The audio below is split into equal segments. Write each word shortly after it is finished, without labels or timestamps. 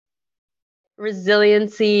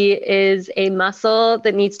resiliency is a muscle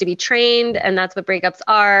that needs to be trained, and that's what breakups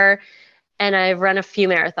are. And I've run a few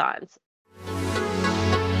marathons.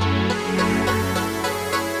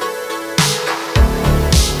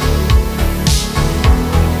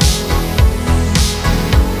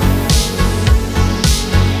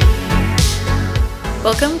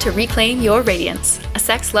 Welcome to Reclaim Your Radiance, a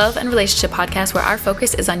sex, love, and relationship podcast where our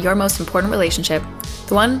focus is on your most important relationship,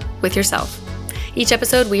 the one with yourself. Each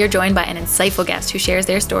episode, we are joined by an insightful guest who shares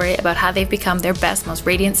their story about how they've become their best, most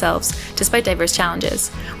radiant selves, despite diverse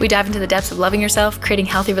challenges. We dive into the depths of loving yourself, creating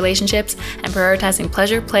healthy relationships, and prioritizing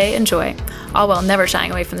pleasure, play, and joy, all while never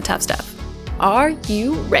shying away from the tough stuff. Are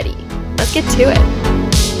you ready? Let's get to it.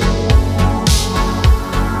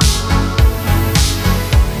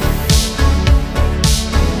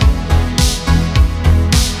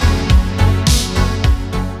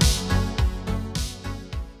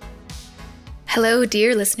 Hello,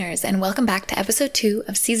 dear listeners, and welcome back to episode 2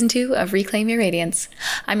 of season 2 of Reclaim Your Radiance.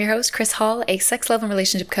 I'm your host, Chris Hall, a sex, love, and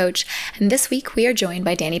relationship coach, and this week we are joined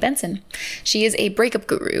by Dani Benson. She is a breakup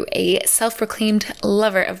guru, a self-proclaimed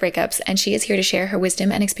lover of breakups, and she is here to share her wisdom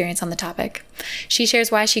and experience on the topic. She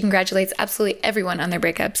shares why she congratulates absolutely everyone on their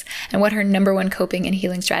breakups and what her number one coping and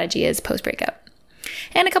healing strategy is post-breakup.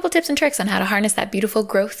 And a couple tips and tricks on how to harness that beautiful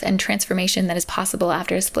growth and transformation that is possible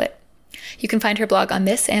after a split. You can find her blog on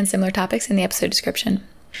this and similar topics in the episode description.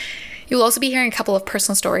 You'll also be hearing a couple of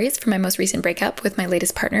personal stories from my most recent breakup with my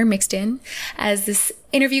latest partner mixed in, as this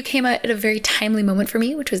interview came out at a very timely moment for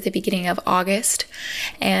me, which was the beginning of August,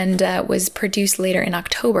 and was produced later in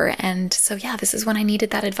October. And so yeah, this is when I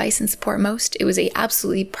needed that advice and support most. It was a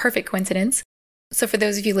absolutely perfect coincidence. So for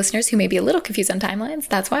those of you listeners who may be a little confused on timelines,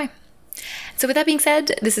 that's why. So with that being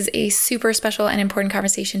said, this is a super special and important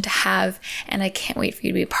conversation to have, and I can't wait for you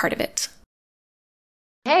to be a part of it.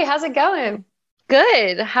 Hey, how's it going?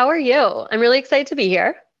 Good. How are you? I'm really excited to be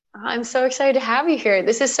here. I'm so excited to have you here.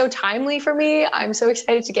 This is so timely for me. I'm so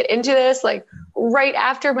excited to get into this. Like right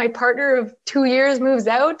after my partner of 2 years moves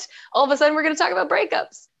out, all of a sudden we're going to talk about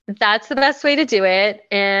breakups. That's the best way to do it.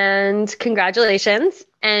 And congratulations.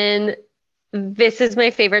 And this is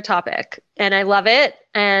my favorite topic, and I love it.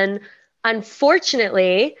 And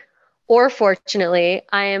unfortunately, or fortunately,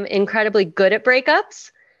 I am incredibly good at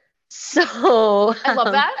breakups. So I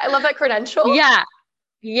love that. I love that credential.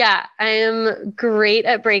 Yeah, I am great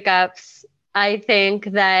at breakups. I think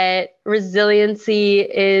that resiliency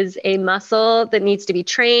is a muscle that needs to be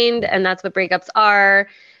trained, and that's what breakups are.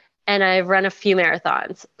 And I've run a few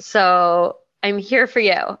marathons. So I'm here for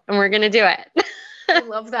you, and we're going to do it. I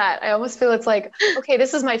love that. I almost feel it's like, okay,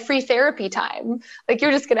 this is my free therapy time. Like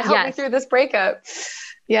you're just going to help me through this breakup.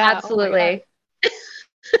 Yeah, absolutely.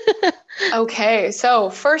 Okay. So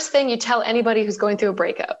first thing you tell anybody who's going through a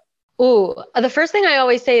breakup. Ooh, the first thing I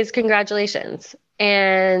always say is congratulations.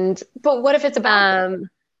 But what if it's a bad thing?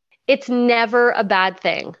 It's never a bad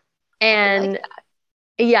thing. And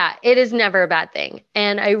yeah, it is never a bad thing.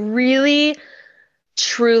 And I really,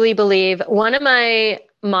 truly believe one of my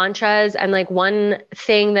mantras and like one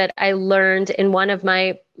thing that I learned in one of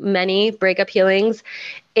my many breakup healings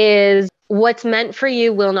is what's meant for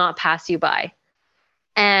you will not pass you by.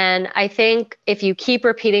 And I think if you keep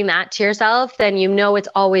repeating that to yourself, then you know it's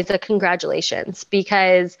always a congratulations,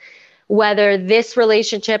 because whether this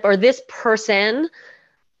relationship or this person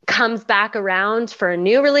comes back around for a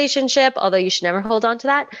new relationship, although you should never hold on to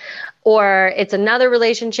that, or it's another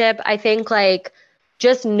relationship, I think like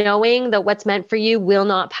just knowing that what's meant for you will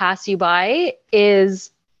not pass you by is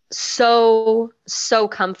so, so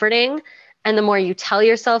comforting. And the more you tell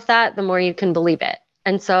yourself that, the more you can believe it.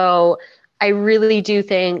 And so I really do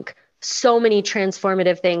think so many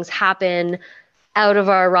transformative things happen out of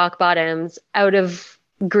our rock bottoms, out of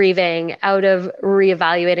grieving, out of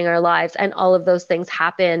reevaluating our lives. And all of those things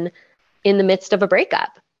happen in the midst of a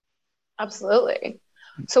breakup. Absolutely.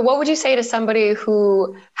 So what would you say to somebody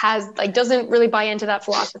who doesn't really buy into that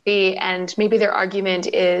philosophy, and maybe their argument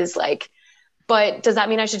is like, but does that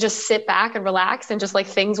mean I should just sit back and relax and just like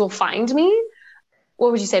things will find me?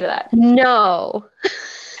 What would you say to that? No.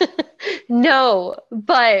 No,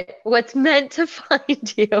 but what's meant to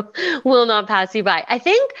find you will not pass you by. I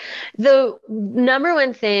think the number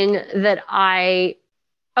one thing that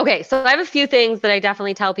so I have a few things that I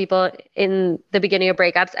definitely tell people in the beginning of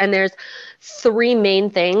breakups, and there's 3 main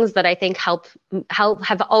things that I think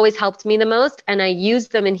have always helped me the most, and I use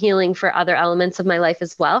them in healing for other elements of my life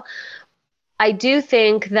as well. I do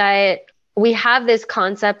think that we have this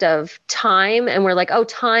concept of time, and we're like, oh,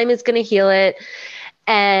 time is going to heal it.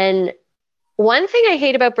 And one thing I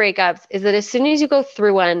hate about breakups is that as soon as you go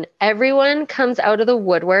through one, everyone comes out of the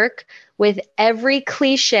woodwork with every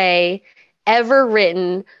cliche ever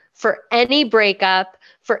written for any breakup,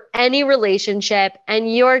 for any relationship.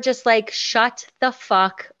 And you're just like, shut the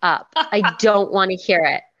fuck up. I don't want to hear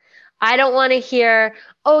it. I don't want to hear,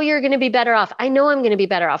 oh, you're going to be better off. I know I'm going to be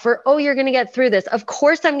better off. Or, oh, you're going to get through this. Of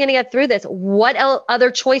course I'm going to get through this. What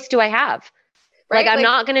other choice do I have? Right? Like, I'm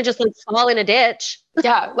not going to just like fall in a ditch.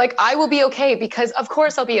 Yeah. Like, I will be okay because of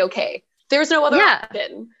course I'll be okay. There's no other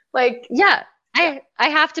option. Like, yeah. I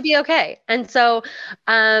have to be okay. And so,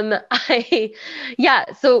 so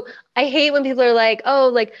I hate when people are like, oh,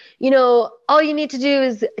 like, all you need to do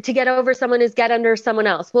is to get over someone is get under someone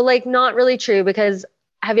else. Well, like, not really true, because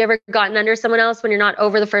have you ever gotten under someone else when you're not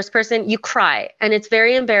over the first person? You cry, and it's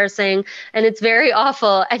very embarrassing, and it's very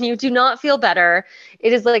awful, and you do not feel better.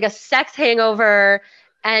 It is like a sex hangover,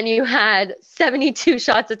 and you had 72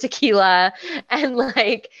 shots of tequila, and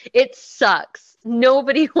like, it sucks.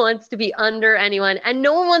 Nobody wants to be under anyone, and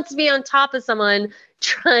no one wants to be on top of someone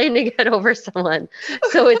trying to get over someone.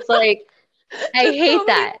 So it's like, I hate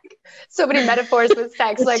that. So many metaphors with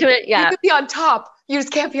sex. Like, you could be on top, you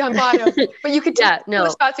just can't be on bottom. But you could take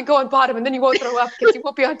shots and go on bottom, and then you won't throw up because you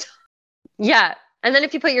won't be on top. Yeah. And then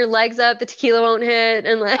if you put your legs up, the tequila won't hit.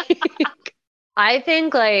 And like, I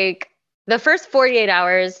think like the first 48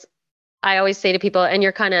 hours, I always say to people, and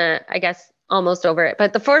you're kind of, I guess, almost over it,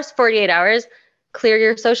 but the first 48 hours, clear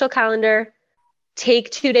your social calendar,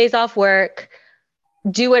 take 2 days off work,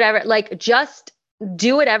 do whatever, like just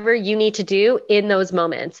do whatever you need to do in those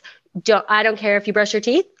moments. I don't care if you brush your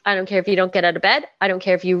teeth. I don't care if you don't get out of bed. I don't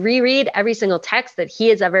care if you reread every single text that he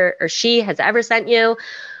has ever or she has ever sent you.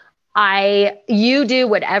 You do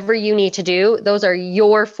whatever you need to do. Those are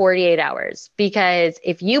your 48 hours. Because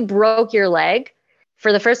if you broke your leg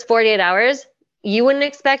for the first 48 hours, you wouldn't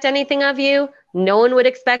expect anything of you. No one would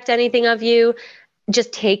expect anything of you.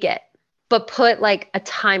 Just take it, but put like a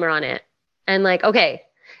timer on it and like, okay.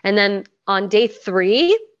 And then on day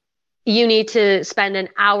 3, you need to spend an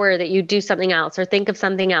hour that you do something else or think of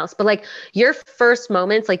something else. But like your first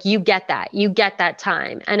moments, like you get that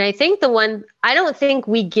time. And I think I don't think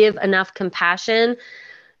we give enough compassion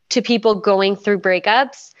to people going through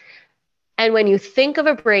breakups. And when you think of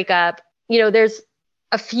a breakup, there's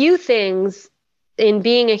a few things in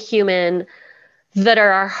being a human that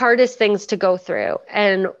are our hardest things to go through.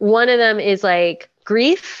 And one of them is like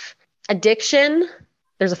grief, addiction.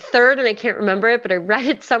 There's a third and I can't remember it, but I read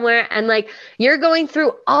it somewhere. And like, you're going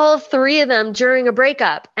through all 3 of them during a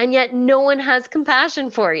breakup, and yet no one has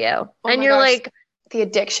compassion for you. Oh, and you're like, the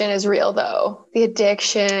addiction is real though. The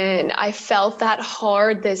addiction, I felt that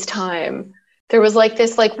hard this time. There was like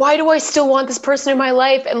this, like, why do I still want this person in my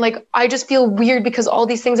life? And like, I just feel weird because all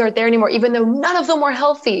these things aren't there anymore, even though none of them were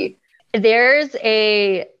healthy. There's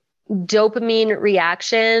a dopamine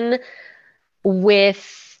reaction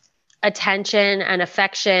with attention and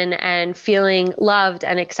affection and feeling loved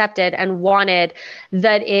and accepted and wanted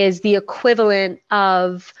that is the equivalent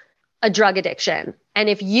of a drug addiction. And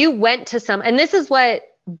if you went to and this is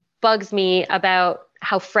what bugs me about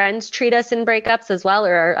how friends treat us in breakups as well,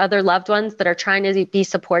 or our other loved ones that are trying to be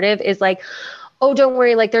supportive, is like, oh, don't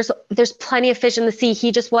worry, like there's plenty of fish in the sea.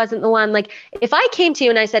 He just wasn't the one. Like if I came to you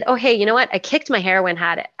and I said, oh, hey, you know what? I kicked my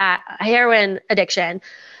heroin addiction.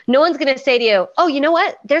 No one's going to say to you, oh, you know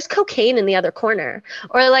what? There's cocaine in the other corner,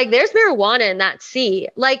 or like there's marijuana in that sea.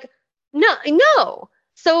 Like, no.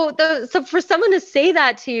 So for someone to say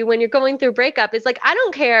that to you when you're going through breakup, it's like, I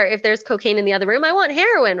don't care if there's cocaine in the other room. I want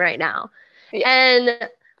heroin right now. Yeah. And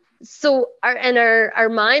so our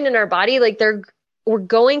mind and our body, like we're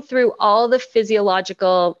going through all the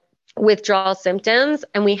physiological withdrawal symptoms,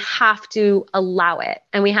 and we have to allow it,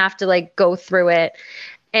 and we have to like go through it.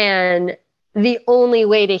 And the only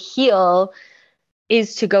way to heal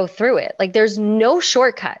is to go through it. Like there's no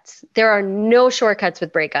shortcuts. There are no shortcuts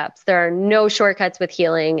with breakups. There are no shortcuts with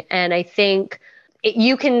healing. And I think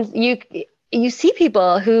you see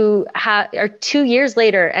people who are 2 years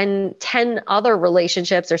later and 10 other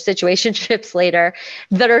relationships or situationships later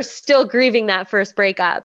that are still grieving that first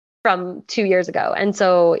breakup from 2 years ago. And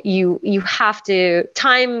so you have to,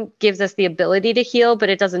 time gives us the ability to heal, but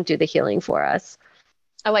it doesn't do the healing for us.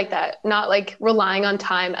 I like that. Not like relying on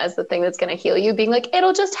time as the thing that's going to heal you, being like,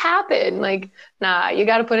 it'll just happen. Like, nah, you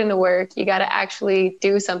got to put in the work. You got to actually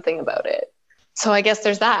do something about it. So I guess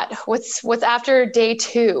there's that. What's after day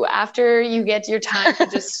 2, after you get your time to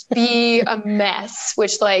just be a mess,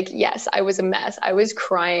 which like, yes, I was a mess. I was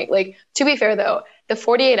crying. Like, to be fair though, the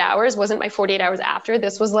 48 hours wasn't my 48 hours after.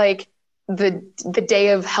 This was like the day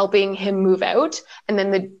of helping him move out, and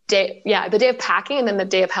then the day of packing, and then the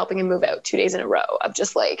day of helping him move out, 2 days in a row of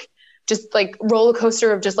just like roller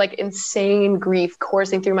coaster of just like insane grief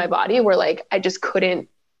coursing through my body, where like I just couldn't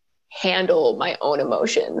handle my own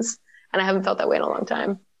emotions. And I haven't felt that way in a long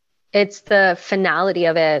time. It's the finality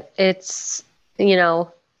of it. It's, you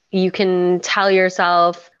know, you can tell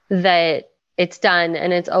yourself that it's done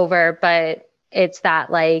and it's over, but it's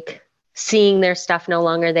that like seeing their stuff no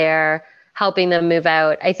longer there, helping them move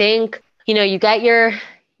out. I think, you know, you get your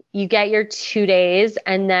 2 days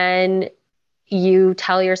and then you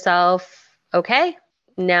tell yourself, okay,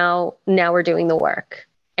 now we're doing the work.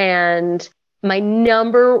 And my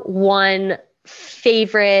number one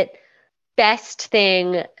favorite, best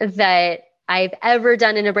thing that I've ever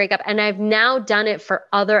done in a breakup, and I've now done it for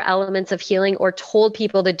other elements of healing or told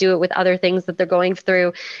people to do it with other things that they're going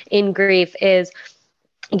through in grief, is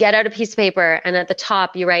get out a piece of paper and at the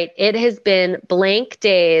top you write, it has been blank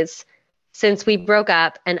days since we broke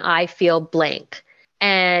up and I feel blank.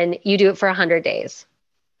 And you do it for 100 days.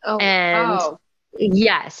 Oh, and wow.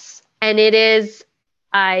 Yes. And it is,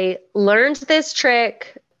 I learned this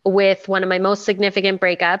trick with one of my most significant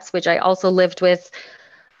breakups, which I also lived with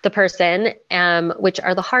the person, which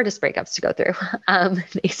are the hardest breakups to go through.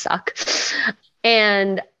 They suck.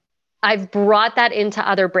 And I've brought that into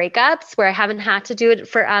other breakups where I haven't had to do it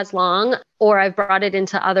for as long, or I've brought it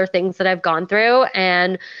into other things that I've gone through.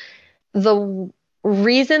 And the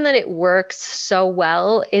reason that it works so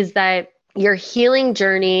well is that your healing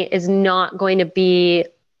journey is not going to be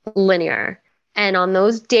linear. And on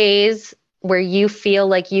those days where you feel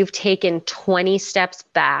like you've taken 20 steps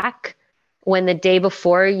back, when the day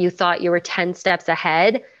before you thought you were 10 steps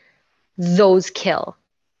ahead, those kill.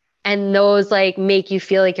 And those like make you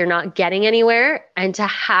feel like you're not getting anywhere. And to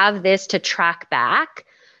have this to track back,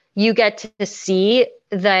 you get to see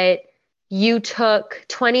that you took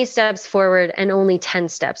 20 steps forward and only 10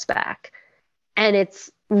 steps back. And it's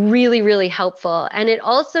really, really helpful. And it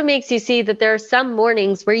also makes you see that there are some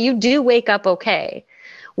mornings where you do wake up okay.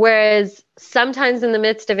 Whereas sometimes in the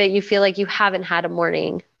midst of it, you feel like you haven't had a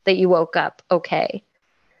morning that you woke up okay.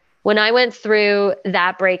 When I went through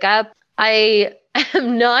that breakup, I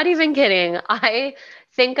am not even kidding. I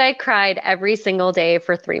think I cried every single day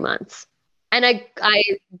for 3 months. And I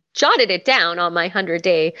jotted it down on my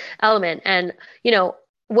 100-day element. And, you know,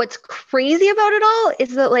 what's crazy about it all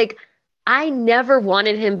is that like, I never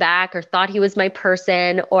wanted him back or thought he was my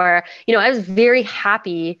person, or, you know, I was very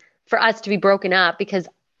happy for us to be broken up because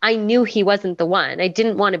I knew he wasn't the one. I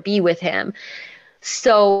didn't want to be with him.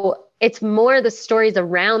 So it's more the stories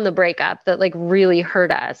around the breakup that like really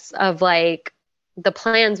hurt us, of like the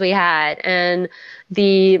plans we had and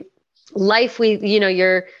the life you know,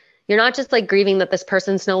 you're not just like grieving that this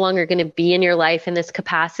person's no longer going to be in your life in this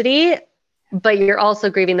capacity, but you're also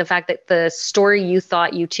grieving the fact that the story you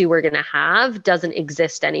thought you two were going to have doesn't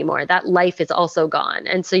exist anymore. That life is also gone.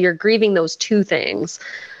 And so you're grieving those two things.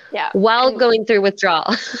 Yeah. While going through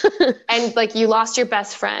withdrawal. And like you lost your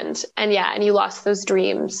best friend, and you lost those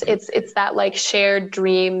dreams. It's that like shared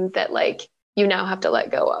dream that like you now have to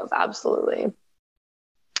let go of. Absolutely.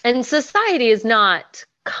 And society is not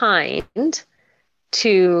kind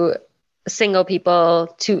to single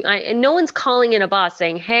people, and no one's calling in a boss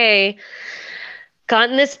saying, hey,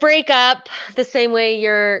 gotten this breakup, the same way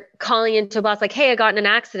you're calling into a boss like, hey, I got in an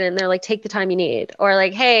accident. And they're like, take the time you need. Or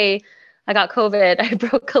like, hey, I got COVID, I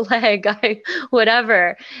broke a leg,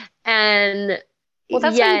 whatever. And well,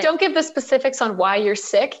 that's why you don't give the specifics on why you're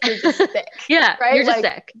sick. You're just sick. Yeah, right? You're just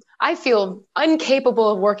like, sick. I feel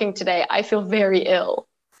incapable of working today. I feel very ill.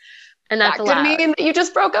 And that could mean that you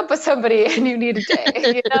just broke up with somebody and you need a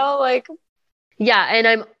day, you know, like. Yeah.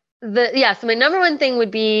 And so my number one thing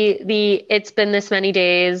would be it's been this many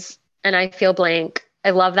days and I feel blank. I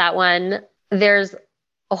love that one. There's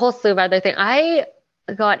a whole slew of other things. I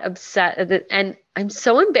got upset and I'm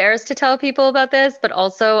so embarrassed to tell people about this, but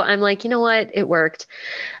also I'm like, you know what? It worked.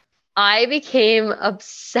 I became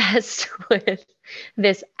obsessed with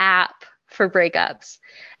this app for breakups.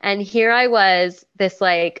 And here I was,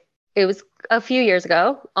 it was a few years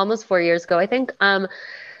ago, almost 4 years ago, I think. And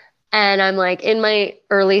I'm like in my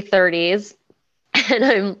early 30s and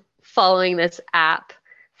I'm following this app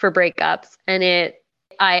for breakups. And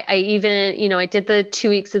I even, you know, I did the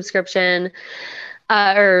 2-week subscription,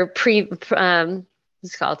 or what's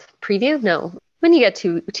it called? Preview? No. When you get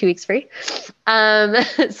two weeks free.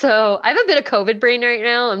 So I have a bit of COVID brain right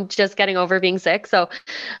now. I'm just getting over being sick. So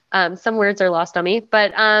some words are lost on me,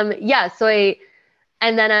 but so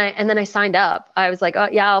and then I signed up. I was like, oh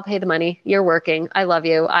yeah, I'll pay the money. You're working. I love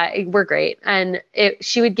you. We're great. And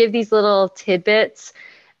she would give these little tidbits,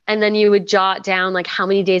 and then you would jot down like how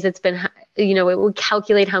many days it's been, you know, it would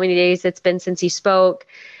calculate how many days it's been since you spoke.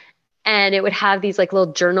 And it would have these like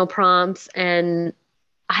little journal prompts, and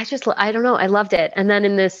I don't know. I loved it. And then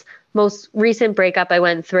in this most recent breakup I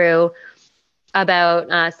went through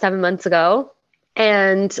about 7 months ago.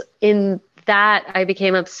 And in that, I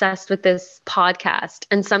became obsessed with this podcast.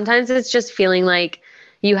 And sometimes it's just feeling like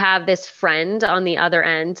you have this friend on the other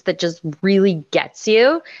end that just really gets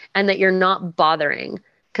you and that you're not bothering.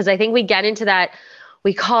 Because I think we get into that,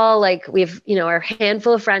 we call like, we have, our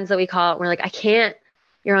handful of friends that we call, and we're like, I can't,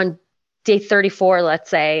 you're on day 34, let's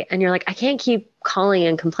say, and you're like, I can't keep calling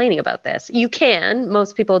and complaining about this. You can,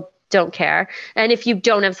 most people don't care. And if you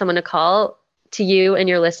don't have someone to call, to you and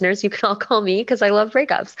your listeners, you can all call me because I love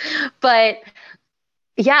breakups. But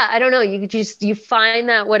yeah, I don't know. You find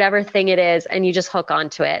that whatever thing it is and you just hook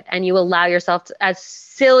onto it and you allow yourself to, as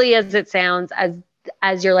silly as it sounds,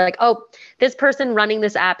 as you're like, oh, this person running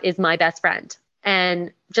this app is my best friend,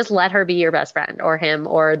 and just let her be your best friend, or him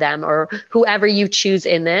or them or whoever you choose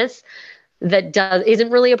in this that isn't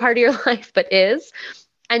really a part of your life, but is,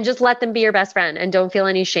 and just let them be your best friend and don't feel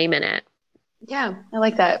any shame in it. Yeah, I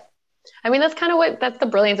like that. I mean, that's kind of that's the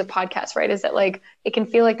brilliance of podcasts, right? Is that like, it can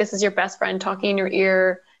feel like this is your best friend talking in your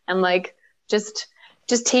ear and like, just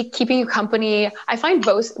keeping you company. I find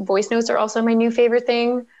voice notes are also my new favorite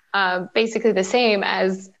thing. Basically the same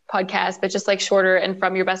as podcasts, but just like shorter and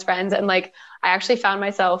from your best friends. And like, I actually found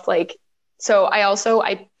myself like, so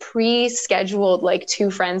I pre-scheduled like 2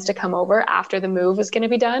 friends to come over after the move was going to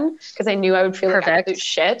be done, because I knew I would feel like absolute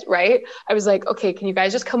shit, right? I was like, okay, can you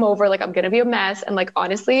guys just come over? Like, I'm going to be a mess. And like,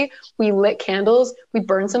 honestly, we lit candles, we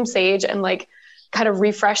burned some sage and like kind of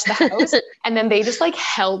refreshed the house. And then they just like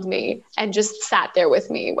held me and just sat there with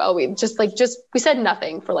me while we we said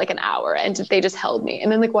nothing for like an hour, and they just held me.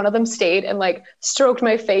 And then like one of them stayed and like stroked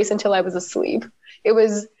my face until I was asleep. It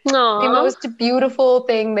was the most beautiful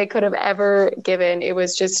thing they could have ever given. It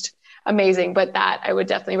was just amazing. But that I would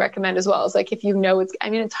definitely recommend as well. It's like, if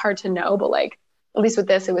it's hard to know, but like, at least with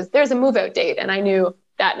this, there's a move out date, and I knew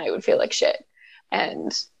that night would feel like shit.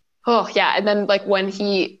 And oh yeah. And then like when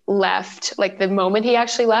he left, like the moment he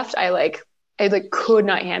actually left, I could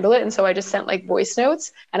not handle it. And so I just sent like voice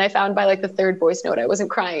notes, and I found by like the 3rd voice note, I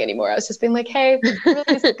wasn't crying anymore. I was just being like, hey,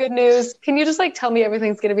 really some good news. Can you just like tell me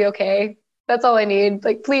everything's going to be okay? That's all I need.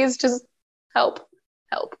 Like, please just help.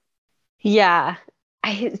 Yeah.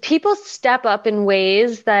 People step up in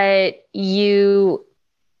ways that you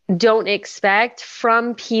don't expect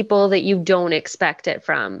from people that you don't expect it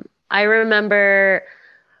from. I remember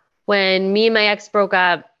when me and my ex broke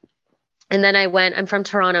up, and then I'm from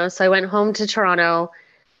Toronto. So I went home to Toronto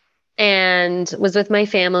and was with my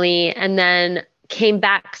family, and then came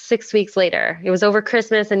back 6 weeks later. It was over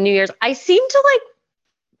Christmas and New Year's. I seem to like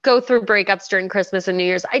go through breakups during Christmas and New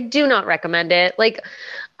Year's. I do not recommend it. Like,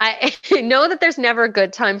 I know that there's never a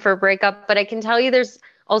good time for a breakup, but I can tell you there's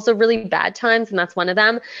also really bad times, and that's one of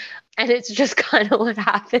them. And it's just kind of what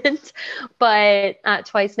happened, but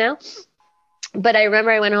twice now. But I remember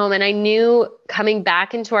I went home, and I knew coming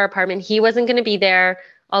back into our apartment, he wasn't going to be there,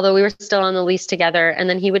 although we were still on the lease together, and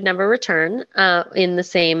then he would never return in the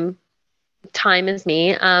same time as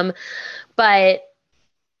me. But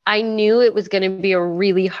I knew it was going to be a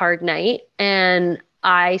really hard night, and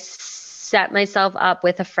I set myself up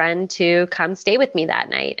with a friend to come stay with me that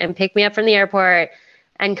night and pick me up from the airport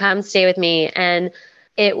and come stay with me. And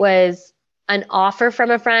it was an offer from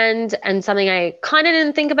a friend, and something I kind of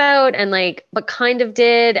didn't think about, and like, but kind of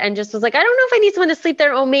did, and just was like, I don't know if I need someone to sleep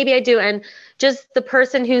there. Oh, maybe I do. And just the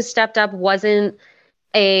person who stepped up wasn't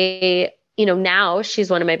now she's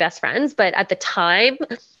one of my best friends, but at the time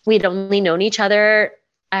we'd only known each other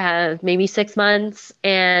maybe 6 months,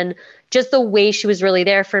 and just the way she was really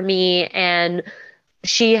there for me, and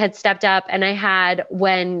she had stepped up. And I had,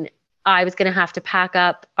 when I was going to have to pack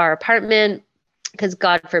up our apartment, because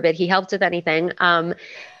God forbid he helped with anything, I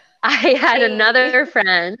had another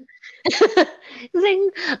friend. Zing.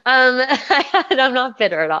 I'm not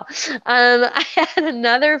bitter at all. I had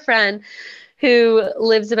another friend who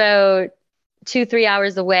lives about 2-3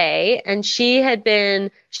 hours away, and she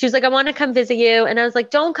was like, I want to come visit you. And I was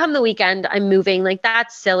like, don't come the weekend, I'm moving. Like,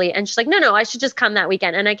 that's silly. And she's like, no, I should just come that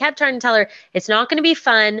weekend. And I kept trying to tell her it's not going to be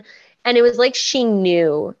fun. And it was like, she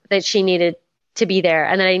knew that she needed to be there,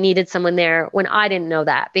 and that I needed someone there, when I didn't know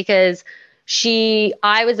that, because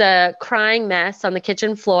I was a crying mess on the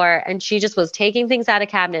kitchen floor, and she just was taking things out of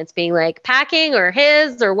cabinets, being like packing or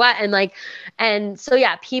his or what. And so,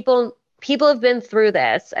 yeah, people have been through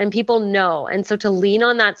this, and people know. And so to lean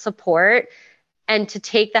on that support and to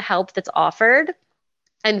take the help that's offered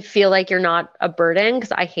and feel like you're not a burden,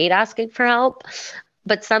 because I hate asking for help,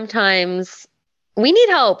 but sometimes we need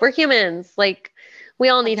help. We're humans. Like, we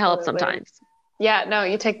all need help sometimes. Yeah, no,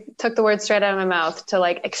 you took the words straight out of my mouth, to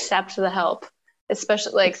like accept the help,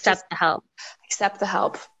 especially like accept the help. Accept the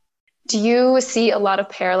help. Do you see a lot of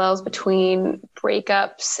parallels between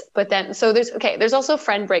breakups, but then, so there's also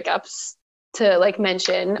friend breakups to like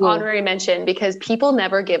mention, honorary mention, because people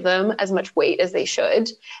never give them as much weight as they should.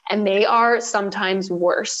 And they are sometimes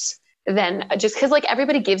worse than just because like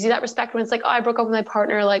everybody gives you that respect when it's like, oh, I broke up with my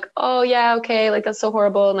partner. Like, oh yeah, okay. Like that's so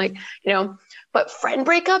horrible. And like, but friend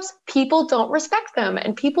breakups, people don't respect them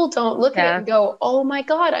and people don't look at it and go, oh my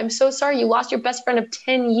God, I'm so sorry. You lost your best friend of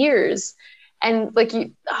 10 years. And like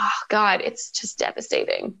oh God, it's just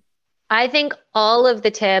devastating. I think all of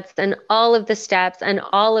the tips and all of the steps and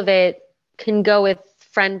all of it can go with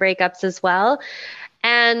friend breakups as well.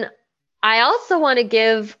 And I also want to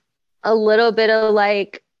give a little bit of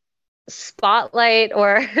like spotlight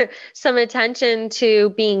or some attention to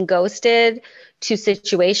being ghosted, to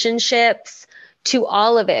situationships, to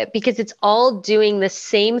all of it, because it's all doing the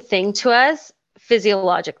same thing to us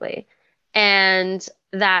physiologically. And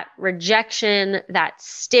that rejection, that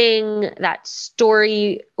sting, that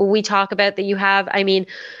story we talk about that you have, I mean,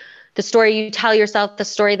 the story you tell yourself, the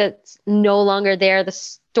story that's no longer there, the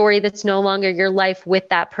story that's no longer your life with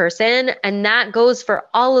that person. And that goes for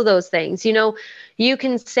all of those things. You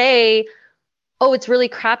can say, oh, it's really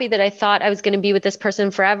crappy that I thought I was going to be with this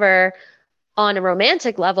person forever on a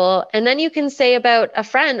romantic level. And then you can say about a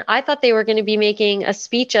friend, I thought they were going to be making a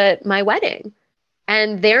speech at my wedding.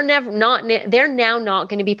 And they're now not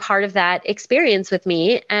going to be part of that experience with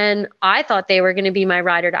me. And I thought they were going to be my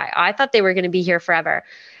ride or die. I thought they were going to be here forever.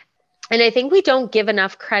 And I think we don't give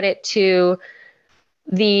enough credit to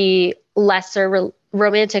the lesser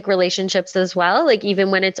romantic relationships as well. Like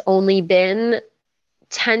even when it's only been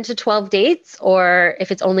 10 to 12 dates, or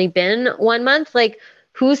if it's only been 1 month, like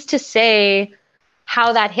who's to say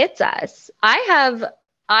how that hits us?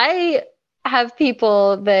 I have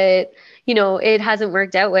people that, it hasn't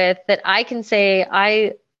worked out with, that I can say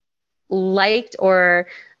I liked or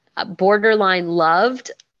borderline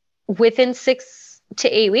loved within 6 to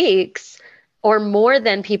 8 weeks or more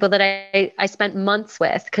than people that I spent months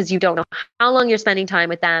with, because you don't know how long you're spending time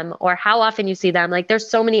with them or how often you see them. Like there's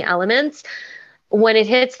so many elements when it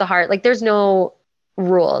hits the heart, like there's no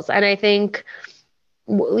rules. And I think,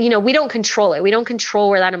 we don't control it. We don't control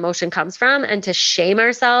where that emotion comes from, and to shame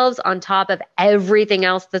ourselves on top of everything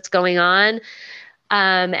else that's going on.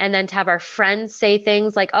 And then to have our friends say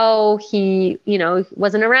things like, oh, he,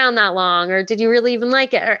 wasn't around that long, or did you really even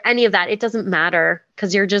like it, or any of that. It doesn't matter,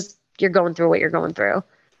 because you're going through what you're going through.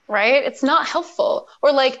 Right? It's not helpful.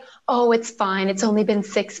 Or like, oh, it's fine. It's only been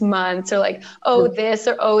 6 months, or like, oh, this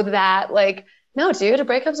or oh, that. Like, no, dude, a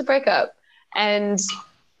breakup's a breakup. And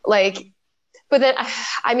like, but then,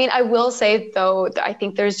 I mean, I will say though, I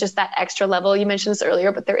think there's just that extra level. You mentioned this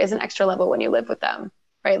earlier, but there is an extra level when you live with them,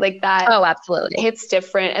 right? Like that. Oh, absolutely. It's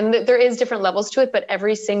different. And there is different levels to it, but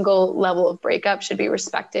every single level of breakup should be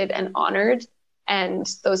respected and honored. And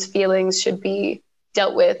those feelings should be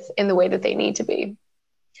dealt with in the way that they need to be.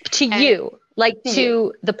 To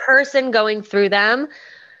the person going through them.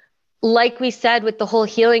 Like we said, with the whole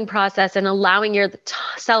healing process and allowing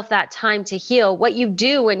yourself that time to heal, what you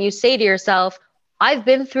do when you say to yourself, I've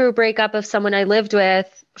been through a breakup of someone I lived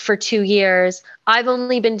with for 2 years. I've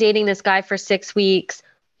only been dating this guy for 6 weeks.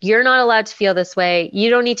 You're not allowed to feel this way. You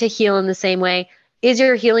don't need to heal in the same way. Is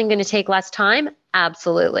your healing going to take less time?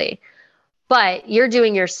 Absolutely. But you're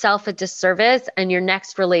doing yourself a disservice and your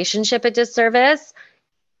next relationship a disservice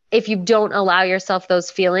if you don't allow yourself those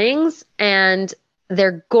feelings, and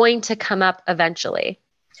they're going to come up eventually.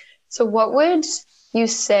 So what would you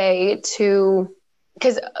say to,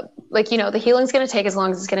 because like, the healing's going to take as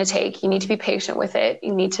long as it's going to take. You need to be patient with it.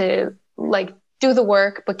 You need to like do the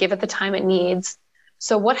work, but give it the time it needs.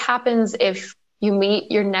 So what happens if you meet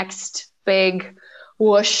your next big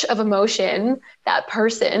whoosh of emotion, that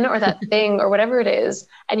person or that thing or whatever it is,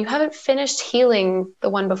 and you haven't finished healing the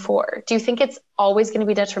one before? Do you think it's always going to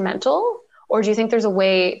be detrimental? Or do you think there's a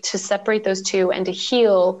way to separate those two and to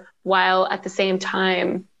heal while at the same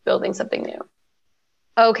time building something new?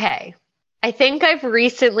 Okay. I think I've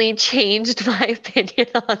recently changed my opinion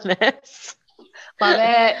on this. Love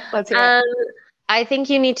it. Let's hear it. I think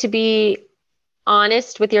you need to be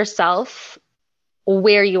honest with yourself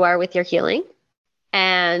where you are with your healing.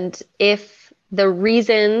 And if the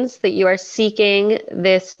reasons that you are seeking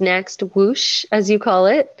this next whoosh, as you call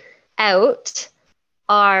it, out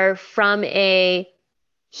are from a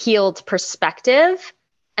healed perspective,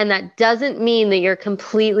 and that doesn't mean that you're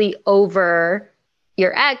completely over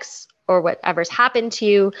your ex or whatever's happened to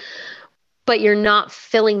you, but you're not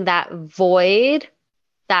filling that void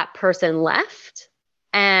that person left,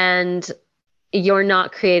 and you're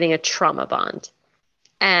not creating a trauma bond,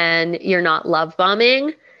 and you're not love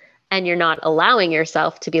bombing, and you're not allowing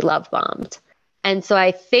yourself to be love bombed. And so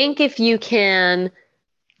I think if you can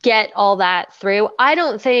get all that through, I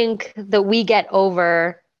don't think that we get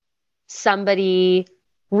over somebody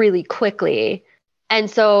really quickly. And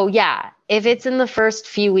so, yeah, if it's in the first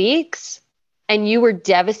few weeks and you were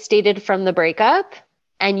devastated from the breakup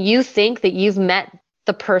and you think that you've met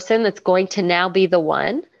the person that's going to now be the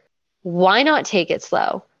one, why not take it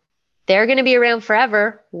slow? They're going to be around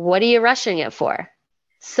forever. What are you rushing it for?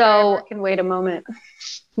 So I can wait a moment.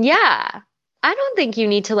 Yeah. I don't think you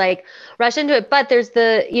need to like rush into it, but there's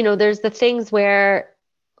the things where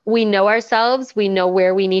we know ourselves, we know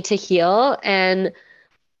where we need to heal. And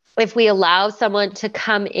if we allow someone to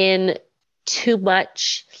come in too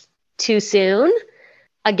much too soon,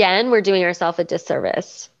 again, we're doing ourselves a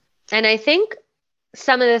disservice. And I think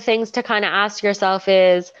some of the things to kind of ask yourself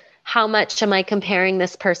is, how much am I comparing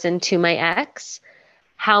this person to my ex?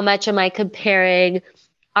 How much am I comparing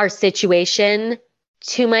our situation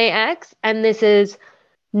to my ex? And this is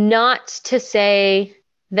not to say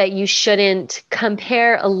that you shouldn't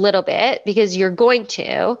compare a little bit, because you're going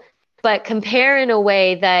to, but compare in a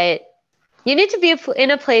way that you need to be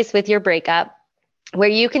in a place with your breakup where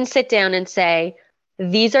you can sit down and say,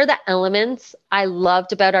 these are the elements I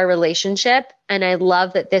loved about our relationship, and I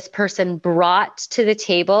love that this person brought to the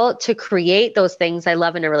table to create those things I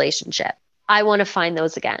love in a relationship. I want to find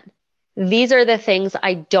those again. These are the things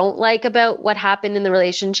I don't like about what happened in the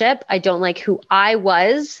relationship. I don't like who I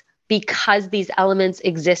was because these elements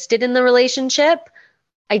existed in the relationship.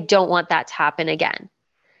 I don't want that to happen again.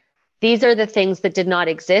 These are the things that did not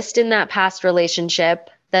exist in that past relationship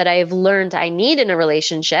that I have learned I need in a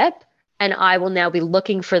relationship, and I will now be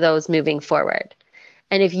looking for those moving forward.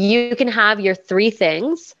 And if you can have your three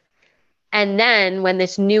things, and then when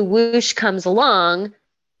this new whoosh comes along,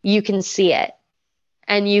 you can see it.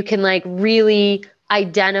 And you can like really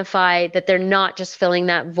identify that they're not just filling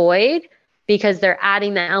that void because they're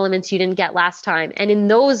adding the elements you didn't get last time. And in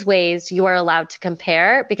those ways, you are allowed to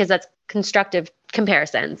compare, because that's constructive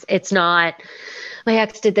comparisons. It's not, my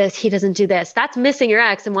ex did this, he doesn't do this. That's missing your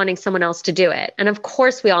ex and wanting someone else to do it. And of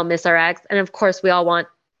course, we all miss our ex. And of course, we all want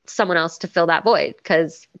someone else to fill that void,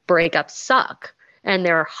 because breakups suck and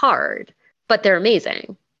they're hard, but they're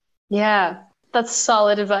amazing. Yeah. That's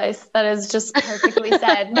solid advice. That is just perfectly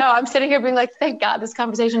said. No, I'm sitting here being like, thank God this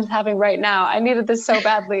conversation is happening right now. I needed this so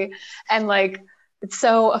badly. And like, it's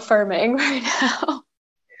so affirming right now.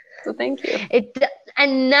 So thank you.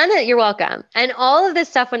 You're welcome. And all of this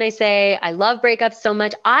stuff, when I say I love breakups so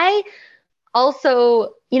much, I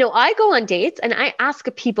also, I go on dates and I ask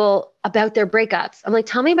people about their breakups. I'm like,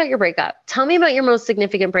 tell me about your breakup. Tell me about your most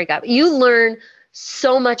significant breakup. You learn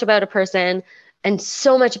so much about a person and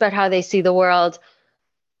so much about how they see the world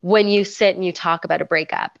when you sit and you talk about a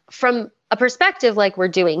breakup from a perspective like we're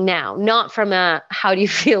doing now, not from a, how do you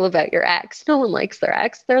feel about your ex? No one likes their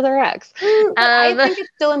ex. They're their ex. I think it's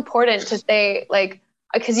still important to say, like,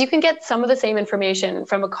 because you can get some of the same information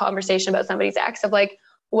from a conversation about somebody's ex of like,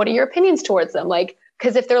 what are your opinions towards them? Like,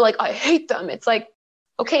 because if they're like, I hate them, it's like,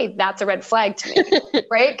 okay, that's a red flag to me,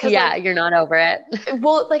 right? Yeah, like, you're not over it.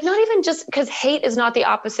 Well, like not even just because hate is not the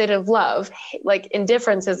opposite of love. Like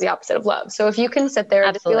indifference is the opposite of love. So if you can sit there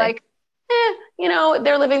and just be like,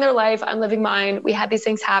 they're living their life, I'm living mine. We had these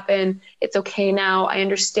things happen. It's okay now. I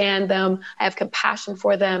understand them. I have compassion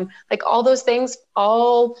for them. Like all those things,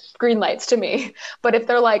 all green lights to me. But if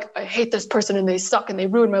they're like, I hate this person and they suck and they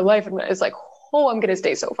ruined my life, and it's like, oh, I'm going to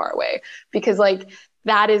stay so far away, because like,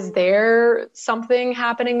 that is there something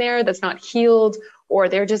happening there that's not healed, or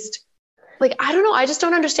they're just like, I don't know. I just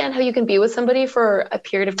don't understand how you can be with somebody for a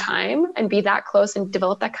period of time and be that close and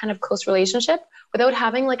develop that kind of close relationship without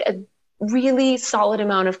having like a really solid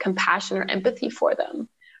amount of compassion or empathy for them,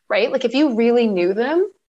 right? Like if you really knew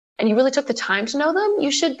them and you really took the time to know them, you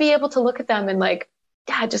should be able to look at them and like,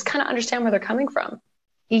 yeah, just kind of understand where they're coming from.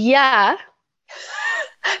 Yeah.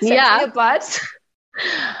 Yeah. But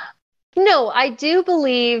no, I do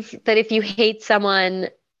believe that if you hate someone,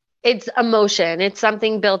 it's emotion. It's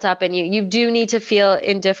something built up in you. You do need to feel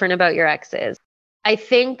indifferent about your exes. I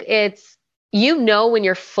think it's, when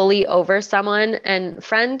you're fully over someone, and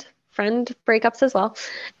friend breakups as well.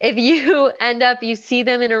 If you you see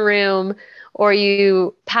them in a room or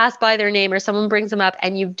you pass by their name or someone brings them up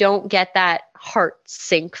and you don't get that heart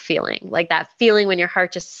sink feeling, like that feeling when your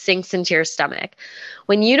heart just sinks into your stomach.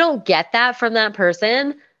 When you don't get that from that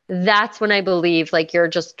person, that's when I believe like you're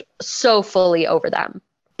just so fully over them.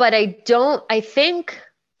 But I think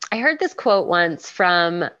I heard this quote once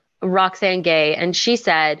from Roxane Gay, and she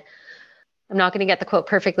said, I'm not going to get the quote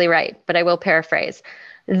perfectly right, but I will paraphrase,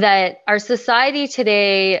 that our society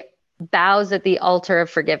today bows at the altar of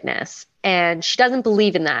forgiveness. And she doesn't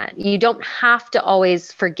believe in that. You don't have to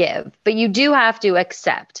always forgive, but you do have to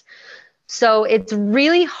accept. So it's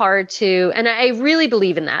really hard to, and I really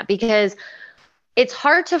believe in that, because it's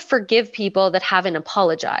hard to forgive people that haven't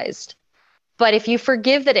apologized. But if you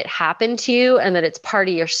forgive that it happened to you and that it's part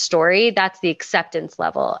of your story, that's the acceptance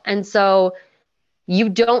level. And so you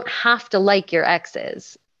don't have to like your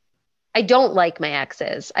exes. I don't like my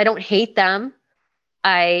exes. I don't hate them.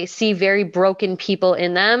 I see very broken people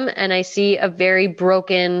in them, and I see a very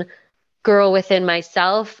broken girl within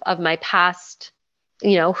myself of my past,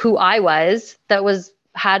 who I was,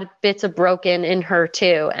 had bits of broken in her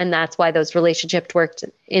too. And that's why those relationships worked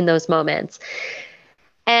in those moments.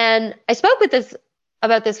 And I spoke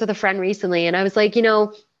about this with a friend recently, and I was like,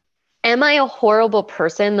 am I a horrible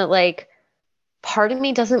person that part of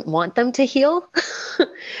me doesn't want them to heal?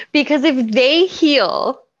 Because if they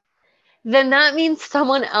heal, then that means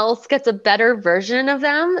someone else gets a better version of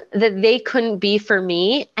them that they couldn't be for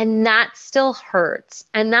me. And that still hurts.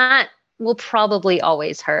 And that will probably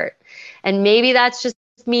always hurt. And maybe that's just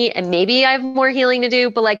me. And maybe I have more healing to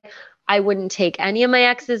do, but I wouldn't take any of my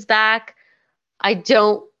exes back. I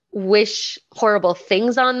don't wish horrible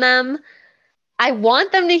things on them. I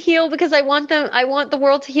want them to heal because I want the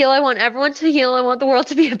world to heal. I want everyone to heal. I want the world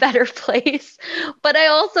to be a better place. But I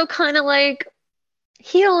also kind of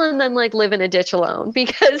heal and then live in a ditch alone,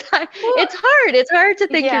 because it's hard. It's hard to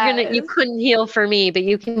think you couldn't heal for me, but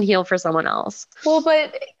you can heal for someone else. Well,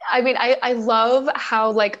 but I mean, I love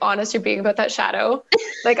how honest you're being about that shadow.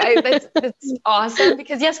 That's awesome,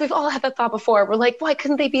 because yes, we've all had that thought before. We're like, why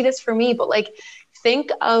couldn't they be this for me? But think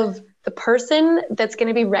of the person that's going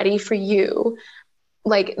to be ready for you.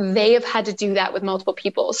 They have had to do that with multiple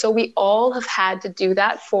people. So we all have had to do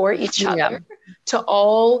that for each other to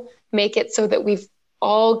all make it so that we've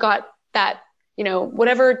all got that,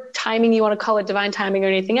 whatever timing you want to call it, divine timing or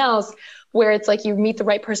anything else, where it's you meet the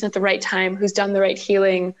right person at the right time who's done the right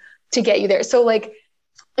healing to get you there. So if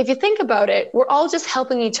you think about it, we're all just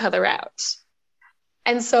helping each other out.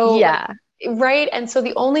 And so, right. And so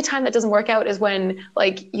the only time that doesn't work out is when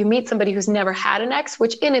you meet somebody who's never had an ex,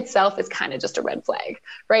 which in itself is kind of just a red flag,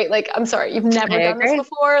 right? I'm sorry, you've never done this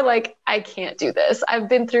before. I can't do this. I've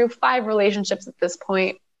been through 5 relationships at this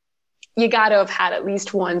point. You got to have had at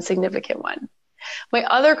least one significant one. My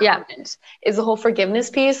other comment is the whole forgiveness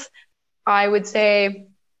piece. I would say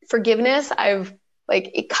forgiveness,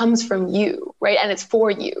 it comes from you, right? And it's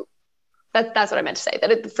for you. That's what I meant to say,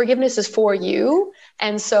 that forgiveness is for you.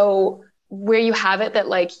 And so where you have it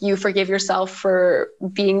that you forgive yourself for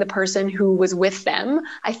being the person who was with them,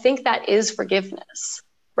 I think that is forgiveness.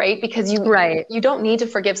 Right? Because you don't need to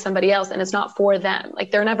forgive somebody else, and it's not for them.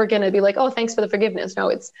 They're never going to be oh, thanks for the forgiveness. No,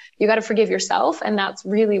 you got to forgive yourself. And that's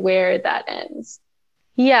really where that ends.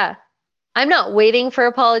 Yeah. I'm not waiting for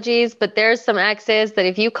apologies, but there's some exes that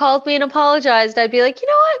if you called me and apologized, I'd be like, you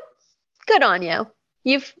know what? Good on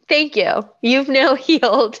you. Thank you. You've now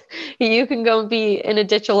healed. You can go be in a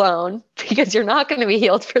ditch alone, because you're not going to be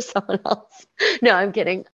healed for someone else. No, I'm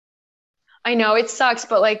kidding. I know it sucks,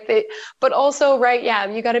 but but also, right. Yeah.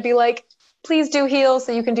 You got to be please do heal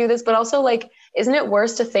so you can do this. But also isn't it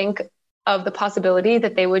worse to think of the possibility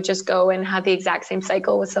that they would just go and have the exact same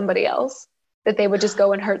cycle with somebody else, that they would just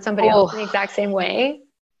go and hurt somebody else in the exact same way.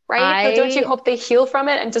 Right. So don't you hope they heal from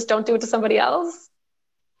it and just don't do it to somebody else?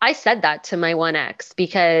 I said that to my one ex,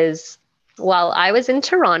 because while I was in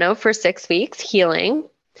Toronto for 6 weeks healing,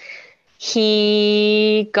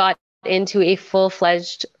 he got into a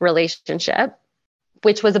full-fledged relationship,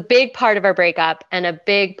 which was a big part of our breakup and a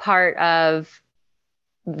big part of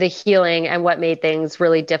the healing and what made things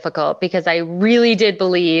really difficult, because I really did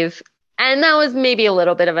believe, and that was maybe a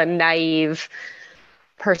little bit of a naive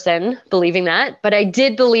person believing that, but I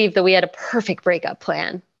did believe that we had a perfect breakup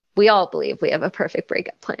plan. We all believe we have a perfect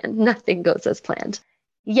breakup plan. Nothing goes as planned.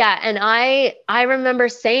 Yeah. And I remember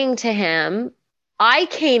saying to him, I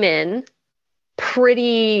came in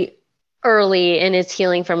pretty early in his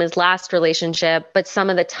healing from his last relationship, but some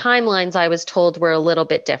of the timelines I was told were a little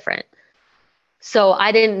bit different. So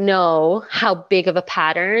I didn't know how big of a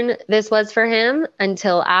pattern this was for him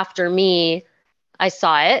until after me, I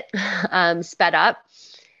saw it sped up.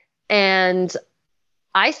 And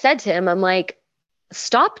I said to him, I'm like,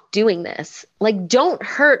 stop doing this. Don't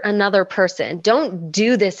hurt another person. Don't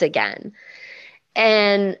do this again.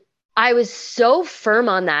 And I was so firm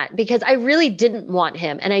on that because I really didn't want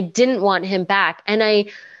him and I didn't want him back. And I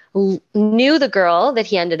knew the girl that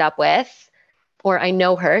he ended up with, or I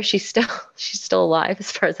know her. She's still alive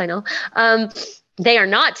as far as I know. They are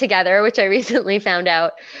not together, which I recently found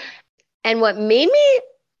out. And what made me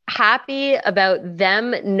happy about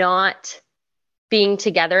them not being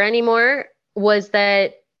together anymore was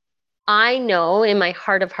that I know in my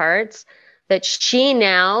heart of hearts that she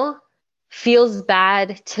now feels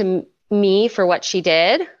bad to me for what she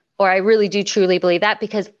did. Or I really do truly believe that,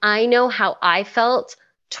 because I know how I felt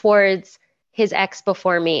towards his ex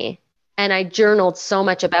before me. And I journaled so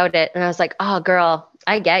much about it. And I was like, oh, girl,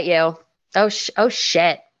 I get you. Oh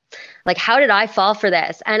shit. Like, how did I fall for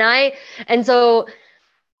this? And so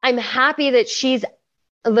I'm happy that she's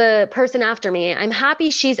the person after me. I'm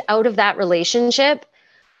happy she's out of that relationship,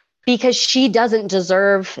 because she doesn't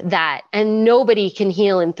deserve that. And nobody can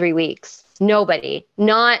heal in 3 weeks. Nobody.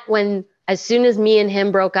 Not when, as soon as me and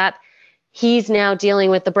him broke up, he's now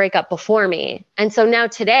dealing with the breakup before me. And so now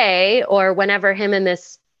today, or whenever him and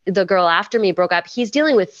the girl after me broke up, he's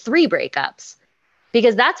dealing with 3 breakups,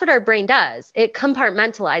 because that's what our brain does. It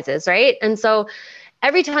compartmentalizes, right? And so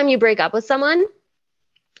every time you break up with someone,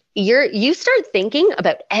 you start thinking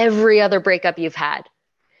about every other breakup you've had.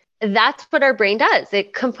 That's what our brain does.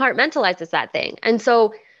 It compartmentalizes that thing. And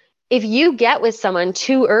so if you get with someone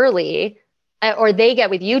too early, or they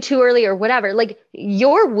get with you too early or whatever, like,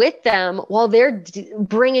 you're with them while they're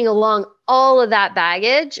bringing along all of that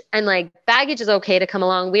baggage. And like, baggage is okay to come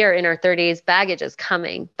along. We are in our 30s. Baggage is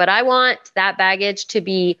coming. But I want that baggage to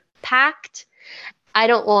be packed. I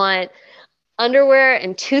don't want underwear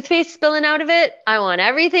and toothpaste spilling out of it. I want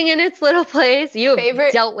everything in its little place. You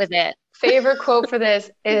have dealt with it. Favorite quote for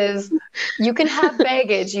this is, you can have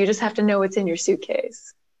baggage, you just have to know what's in your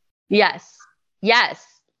suitcase. Yes. Yes.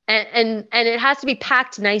 And it has to be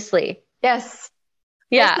packed nicely. Yes.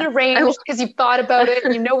 Yeah. It's arranged because you've thought about it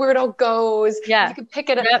and you know where it all goes. Yeah. You can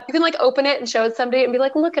pick it up. Yep. You can like open it and show it somebody and be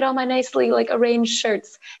like, look at all my nicely like arranged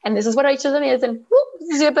shirts. And this is what each of them is. And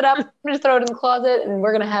whoop, zip it up. I'm going to throw it in the closet and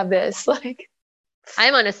we're going to have this. Like,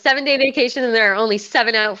 I'm on a 7-day vacation and there are only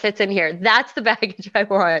 7 outfits in here. That's the baggage I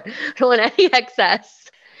want. I don't want any excess.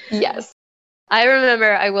 yes. I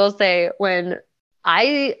remember, I will say, when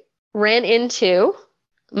I ran into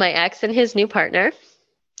my ex and his new partner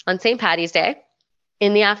on St. Patty's Day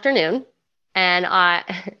in the afternoon, and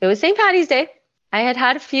it was St. Patty's Day. I had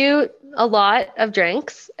had a lot of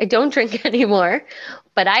drinks. I don't drink anymore,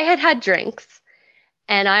 but I had had drinks.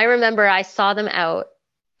 And I remember I saw them out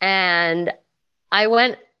and I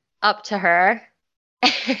went up to her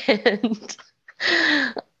and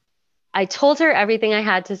I told her everything I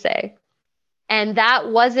had to say. And that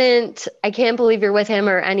wasn't, I can't believe you're with him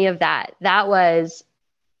or any of that. That was,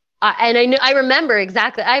 and I remember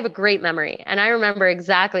exactly, I have a great memory and I remember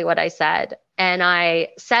exactly what I said. And I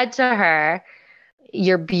said to her,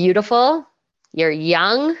 you're beautiful, you're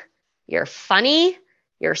young, you're funny,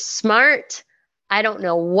 you're smart. I don't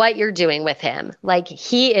know what you're doing with him. Like,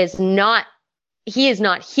 he is not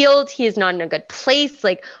healed. He is not in a good place.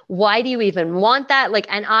 Like, why do you even want that? Like,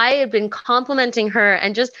 and I had been complimenting her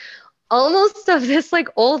and just almost of this like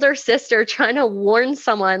older sister trying to warn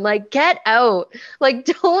someone, like, get out, like,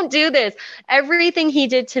 don't do this. Everything he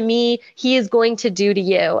did to me, he is going to do to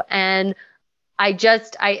you. And I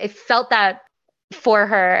felt that for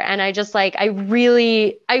her. And I just like, I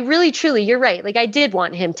really, truly, you're right. Like, I did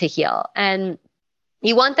want him to heal, and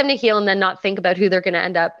you want them to heal and then not think about who they're going to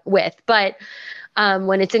end up with. But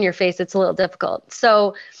when it's in your face, it's a little difficult.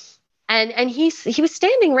 So, and he was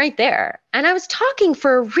standing right there, and I was talking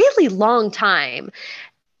for a really long time,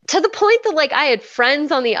 to the point that like I had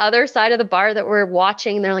friends on the other side of the bar that were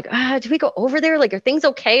watching. And they're like, do we go over there? Like, are things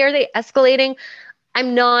okay? Are they escalating?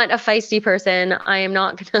 I'm not a feisty person. I'm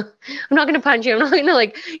not gonna punch you. I'm not gonna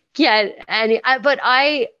like get any, but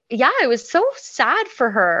I was so sad for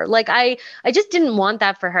her. Like, I just didn't want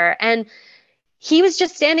that for her. And he was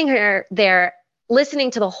just standing there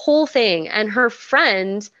listening to the whole thing. And her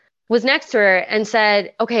friend was next to her and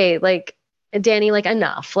said, okay, like, Danny, like,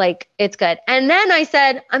 enough, like, it's good. And then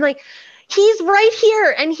I'm like, he's right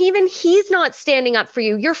here. And even he's not standing up for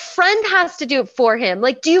you. Your friend has to do it for him.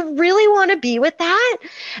 Like, do you really want to be with that?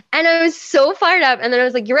 And I was so fired up. And then I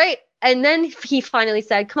was like, you're right. And then he finally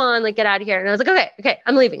said, come on, like, get out of here. And I was like, okay,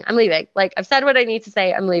 I'm leaving. Like, I've said what I need to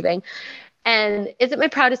say. I'm leaving. And is it my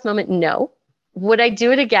proudest moment? No. Would I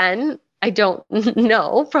do it again? I don't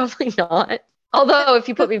know. Probably not. Although if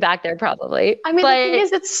you put me back there, probably. I mean, the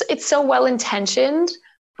thing is, it's so well-intentioned,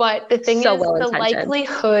 but the thing is, the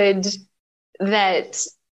likelihood that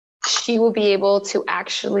she will be able to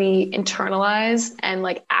actually internalize and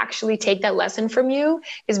like actually take that lesson from you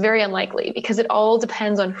is very unlikely, because it all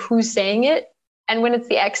depends on who's saying it. And when it's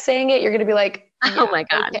the ex saying it, you're going to be like, oh my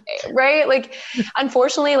God. Okay, right? Like,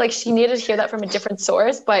 unfortunately, like, she needed to hear that from a different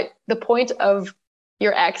source. But the point of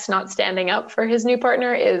your ex not standing up for his new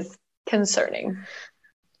partner is concerning.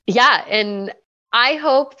 Yeah. And I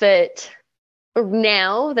hope that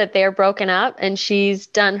now that they're broken up and she's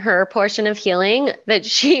done her portion of healing, that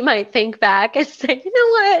she might think back and say, you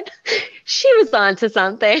know what? She was onto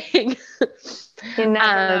something. You never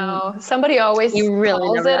know. Somebody always You really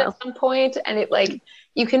calls never it know. at some point, and it like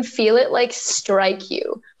you can feel it like strike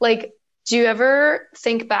you. Like, do you ever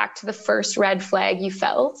think back to the first red flag you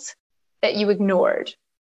felt that you ignored?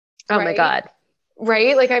 Oh my Right? God.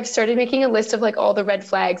 Right? Like I've started making a list of like all the red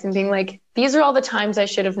flags and being like, these are all the times I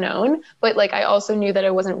should have known, but like I also knew that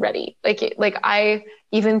I wasn't ready. Like I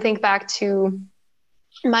even think back to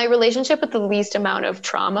my relationship with the least amount of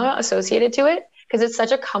trauma associated to it because it's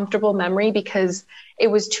such a comfortable memory because it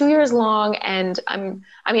was 2 years long and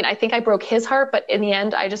I think I broke his heart, but in the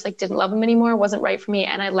end I just like didn't love him anymore, wasn't right for me,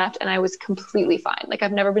 and I left and I was completely fine. Like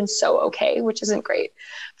I've never been so okay, which isn't great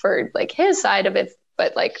for like his side of it,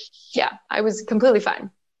 but like yeah, I was completely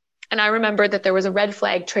fine. And I remember that there was a red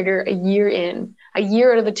flag trigger a year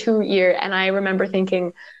out of the 2 year. And I remember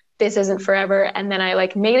thinking, this isn't forever. And then I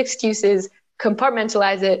like made excuses,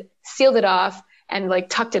 compartmentalized it, sealed it off, and like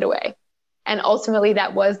tucked it away. And ultimately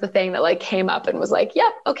that was the thing that like came up and was like,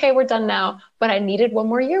 yep, yeah, okay, we're done now. But I needed one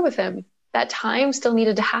more year with him. That time still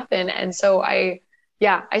needed to happen. And so I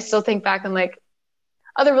still think back and like,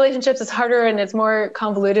 other relationships it's harder and it's more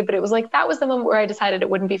convoluted, but it was like that was the moment where I decided it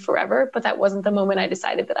wouldn't be forever, but that wasn't the moment I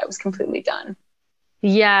decided that I was completely done.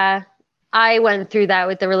 Yeah. I went through that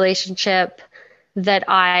with the relationship that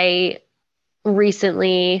I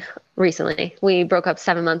recently, we broke up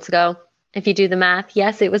 7 months ago. If you do the math,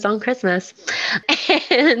 yes, it was on Christmas.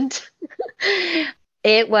 And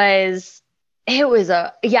it was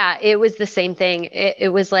the same thing.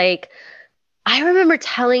 It was like, I remember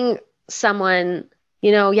telling someone,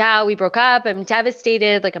 yeah, we broke up. I'm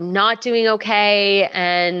devastated. Like I'm not doing okay.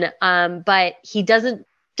 And, but he doesn't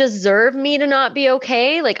deserve me to not be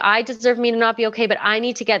okay. Like I deserve me to not be okay, but I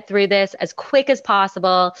need to get through this as quick as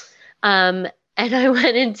possible. And I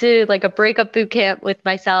went into like a breakup boot camp with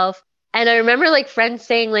myself. And I remember like friends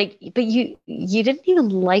saying like, but you didn't even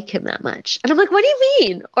like him that much. And I'm like, what do you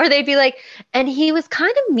mean? Or they'd be like, and he was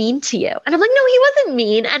kind of mean to you. And I'm like, no, he wasn't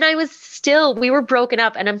mean. And we were broken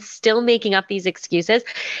up and I'm still making up these excuses.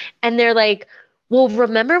 And they're like, well,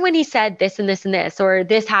 remember when he said this and this and this, or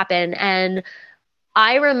this happened. And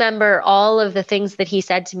I remember all of the things that he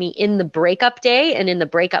said to me in the breakup day and in the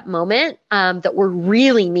breakup moment that were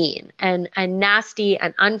really mean and nasty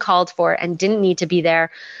and uncalled for and didn't need to be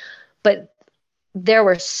there. But there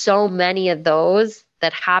were so many of those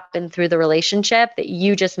that happened through the relationship that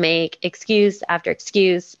you just make excuse after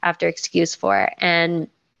excuse after excuse for. And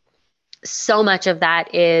so much of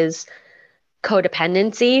that is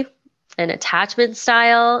codependency and attachment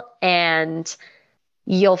style. And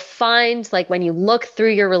you'll find like when you look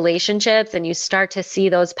through your relationships and you start to see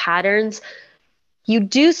those patterns, you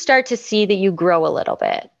do start to see that you grow a little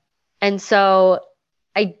bit. And so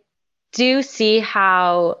I do see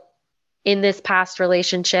how in this past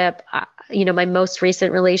relationship, my most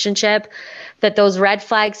recent relationship, that those red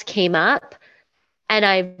flags came up and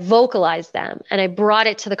I vocalized them and I brought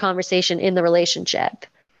it to the conversation in the relationship.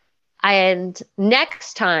 And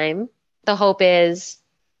next time, the hope is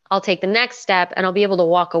I'll take the next step and I'll be able to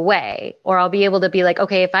walk away, or I'll be able to be like,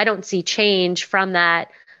 okay, if I don't see change from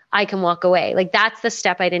that, I can walk away. Like that's the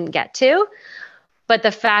step I didn't get to. But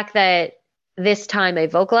the fact that this time I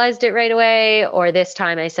vocalized it right away, or this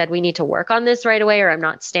time I said, we need to work on this right away, or I'm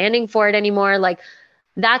not standing for it anymore. Like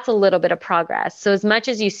that's a little bit of progress. So as much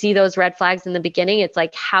as you see those red flags in the beginning, it's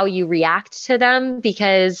like how you react to them,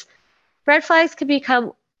 because red flags can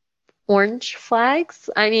become orange flags.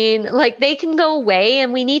 I mean, like they can go away,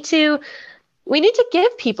 and we need to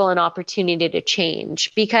give people an opportunity to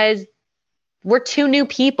change, because we're two new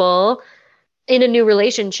people in a new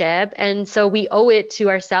relationship. And so we owe it to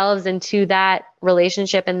ourselves and to that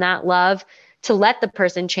relationship and that love to let the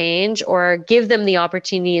person change, or give them the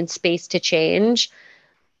opportunity and space to change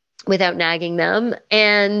without nagging them.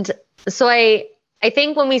 And so I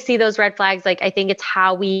think when we see those red flags, like I think it's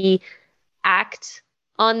how we act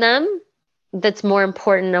on them that's more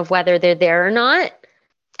important of whether they're there or not.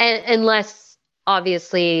 And unless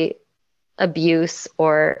obviously abuse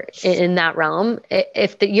or in that realm,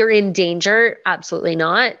 if you're in danger, absolutely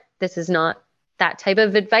not. This is not that type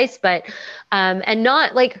of advice, but and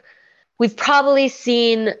not like, we've probably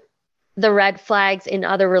seen the red flags in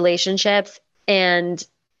other relationships and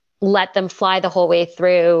let them fly the whole way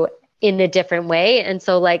through in a different way. And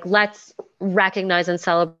so like, let's recognize and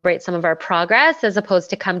celebrate some of our progress, as opposed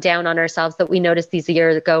to come down on ourselves that we noticed these a year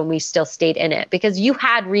ago and we still stayed in it, because you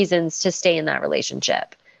had reasons to stay in that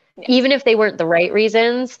relationship. Yeah. Even if they weren't the right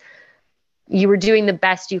reasons, you were doing the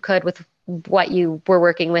best you could with what you were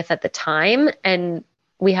working with at the time. And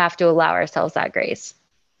we have to allow ourselves that grace.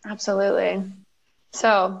 Absolutely.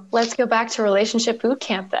 So let's go back to relationship boot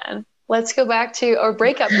camp then. Let's go back to, or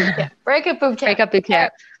breakup boot camp. Breakup boot camp. Breakup boot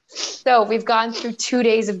camp. So we've gone through 2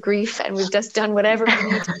 days of grief and we've just done whatever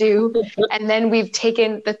we need to do. And then we've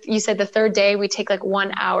taken you said the third day, we take like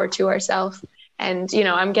 1 hour to ourselves. And, you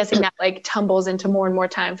know, I'm guessing that like tumbles into more and more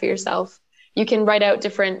time for yourself. You can write out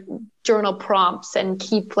different journal prompts and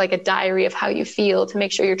keep like a diary of how you feel to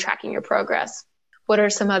make sure you're tracking your progress. What are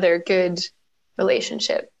some other good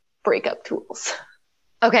relationship breakup tools?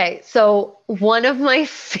 Okay, so one of my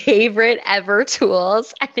favorite ever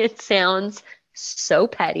tools, and it sounds so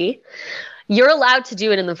petty, you're allowed to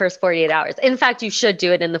do it in the first 48 hours. In fact, you should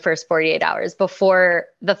do it in the first 48 hours before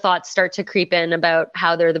the thoughts start to creep in about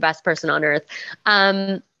how they're the best person on earth.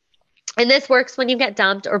 And this works when you get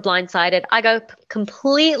dumped or blindsided. I got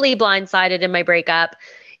completely blindsided in my breakup,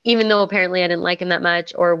 even though apparently I didn't like him that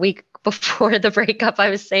much, or a week before the breakup, I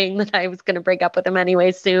was saying that I was going to break up with him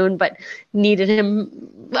anyway soon, but needed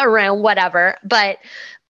him around, whatever. But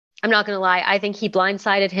I'm not going to lie. I think he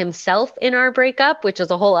blindsided himself in our breakup, which is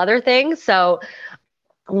a whole other thing. So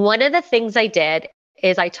one of the things I did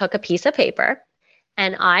is I took a piece of paper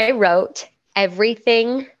and I wrote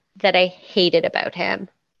everything that I hated about him.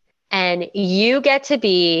 And you get to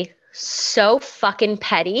be so fucking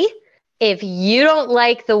petty if you don't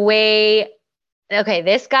like the way. Okay,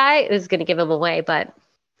 this guy is going to give him away, but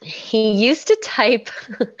he used to type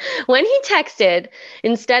when he texted,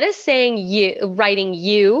 instead of saying you, writing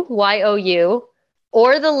you, Y-O-U,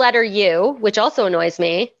 or the letter U, which also annoys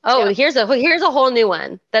me. Oh, yeah. Here's a whole new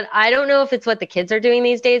one that I don't know if it's what the kids are doing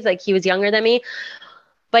these days. Like he was younger than me,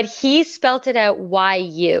 but he spelt it out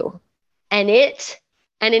Y-U, and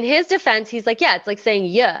in his defense, he's like, yeah, it's like saying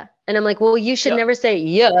yeah. And I'm like, well, you should never say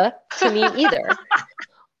yeah to me either.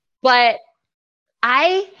 But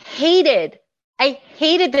I hated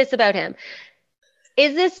this about him.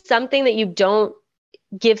 Is this something that you don't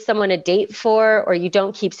give someone a date for or you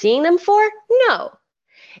don't keep seeing them for? No.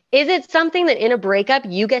 Is it something that in a breakup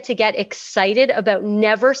you get to get excited about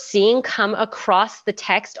never seeing come across the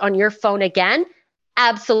text on your phone again?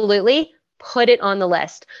 Absolutely. Put it on the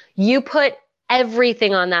list. You put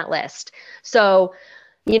everything on that list. So,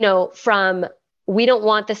 you know, from we don't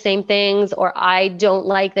want the same things, or I don't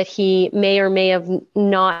like that he may or may have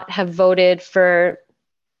not have voted for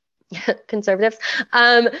conservatives.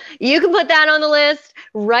 You can put that on the list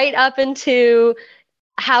right up into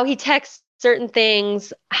how he texts certain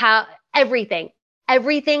things, how everything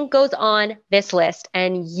goes on this list.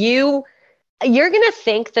 And you're going to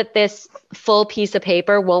think that this full piece of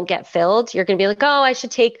paper won't get filled. You're going to be like, oh, I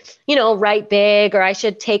should take, write big, or I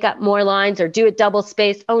should take up more lines or do it double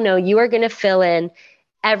spaced. Oh no, you are going to fill in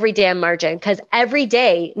every damn margin, because every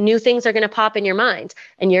day new things are going to pop in your mind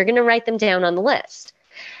and you're going to write them down on the list.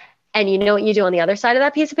 And you know what you do on the other side of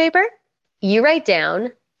that piece of paper? You write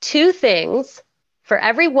down 2 things for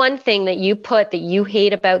every one thing that you put that you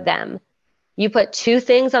hate about them. You put 2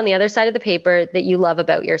 things on the other side of the paper that you love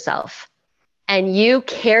about yourself. And you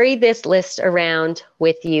carry this list around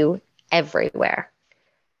with you everywhere.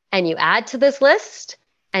 And you add to this list,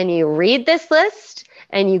 and you read this list,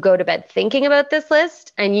 and you go to bed thinking about this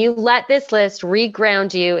list, and you let this list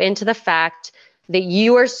reground you into the fact that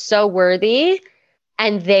you are so worthy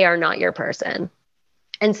and they are not your person.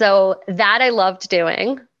 And so that I loved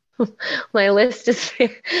doing. My list is,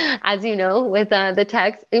 as you know, with the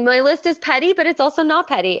text, my list is petty, but it's also not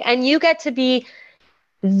petty. And you get to be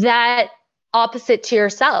that opposite to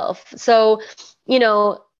yourself. So,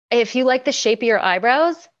 if you like the shape of your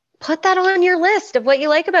eyebrows, put that on your list of what you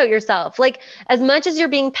like about yourself. Like, as much as you're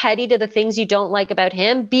being petty to the things you don't like about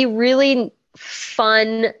him, be really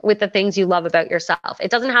fun with the things you love about yourself.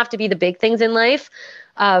 It doesn't have to be the big things in life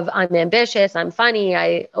of I'm ambitious, I'm funny.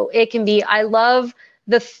 It can be, I love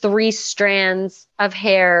the 3 strands of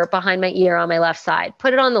hair behind my ear on my left side.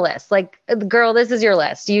 Put it on the list. Like, girl, this is your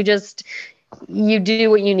list. You do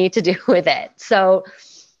what you need to do with it. So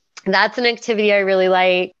that's an activity I really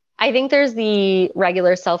like. I think there's the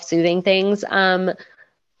regular self-soothing things.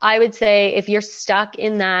 I would say if you're stuck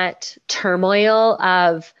in that turmoil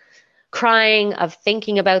of crying, of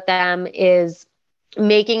thinking about them, is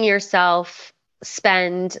making yourself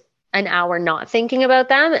spend an hour not thinking about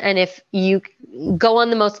them. And if you go on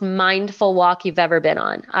the most mindful walk you've ever been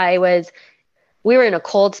on. We were in a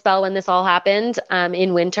cold spell when this all happened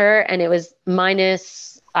in winter, and it was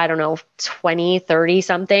minus, 20, 30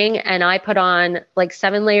 something. And I put on like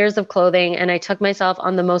 7 layers of clothing and I took myself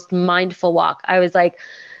on the most mindful walk. I was like,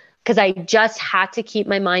 because I just had to keep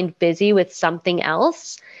my mind busy with something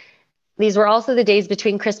else. these were also the days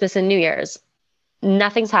between Christmas and New Year's.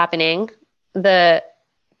 Nothing's happening. The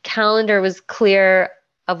calendar was clear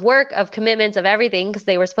of work, of commitments, of everything, because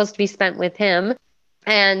they were supposed to be spent with him.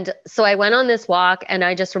 And so I went on this walk, and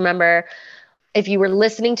I just remember, if you were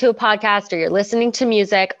listening to a podcast or you're listening to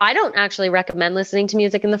music, I don't actually recommend listening to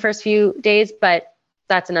music in the first few days, but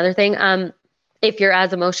that's another thing. If you're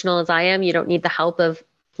as emotional as I am, you don't need the help of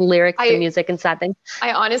lyrics and music and sad things.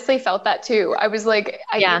 I honestly felt that too. I was like,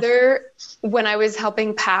 either when I was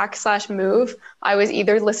helping pack / move, I was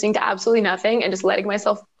either listening to absolutely nothing and just letting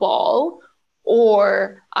myself bawl,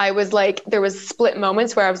 or I was like, there was split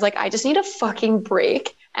moments where I was like, I just need a fucking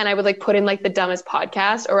break. And I would like put in like the dumbest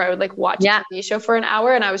podcast, or I would like watch a TV show for an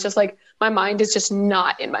hour. And I was just like, my mind is just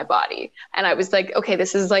not in my body. And I was like, okay,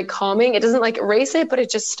 this is like calming. It doesn't like erase it, but it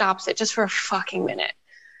just stops it just for a fucking minute.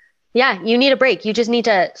 Yeah, you need a break. You just need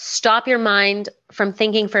to stop your mind from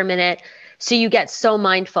thinking for a minute so you get so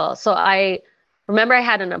mindful. So I remember I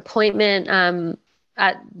had an appointment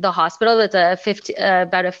at the hospital that's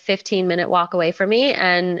about a 15-minute walk away from me,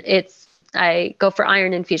 and I go for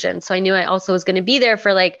iron infusion. So I knew I also was going to be there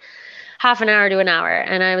for like half an hour to an hour.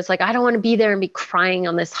 And I was like, I don't want to be there and be crying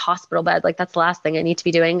on this hospital bed. Like, that's the last thing I need to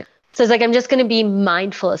be doing. So I was like, I'm just going to be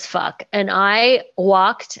mindful as fuck. And I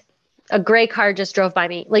walked. A gray car just drove by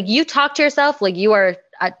me. Like, you talk to yourself like you are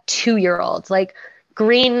a 2-year-old, like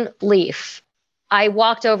green leaf. I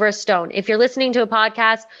walked over a stone. If you're listening to a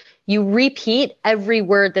podcast, you repeat every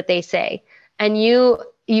word that they say, and you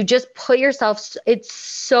just put yourself, it's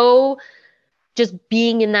so just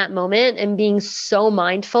being in that moment and being so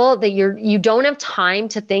mindful that you don't have time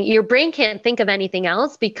to think. Your brain can't think of anything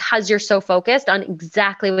else because you're so focused on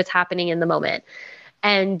exactly what's happening in the moment.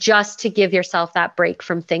 And just to give yourself that break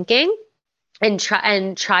from thinking and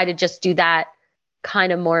try to just do that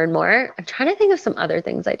kind of more and more. I'm trying to think of some other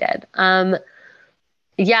things I did.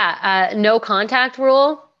 No contact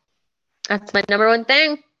rule. That's my number one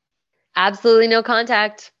thing. Absolutely no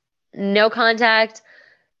contact. No contact,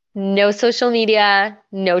 no social media,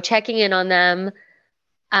 no checking in on them.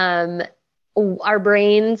 Our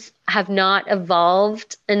brains have not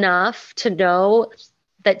evolved enough to know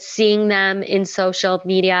that seeing them in social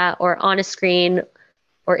media or on a screen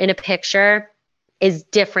or in a picture is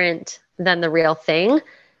different than the real thing.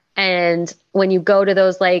 And when you go to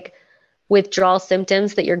those like withdrawal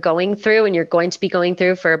symptoms that you're going through, and you're going to be going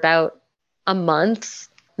through for about a month,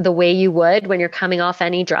 the way you would when you're coming off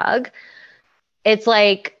any drug, it's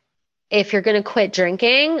like, if you're going to quit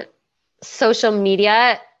drinking, social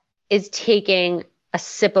media is taking a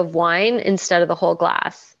sip of wine instead of the whole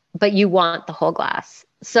glass, but you want the whole glass.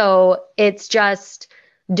 So it's just,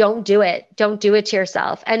 don't do it. Don't do it to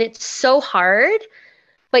yourself. And it's so hard,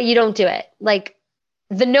 but you don't do it. Like,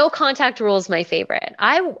 the no contact rule is my favorite.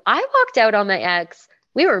 I walked out on my ex.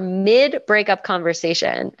 We were mid breakup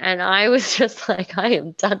conversation, and I was just like, I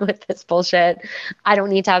am done with this bullshit. I don't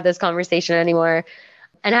need to have this conversation anymore.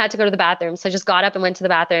 And I had to go to the bathroom. So I just got up and went to the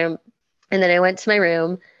bathroom, and then I went to my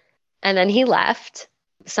room, and then he left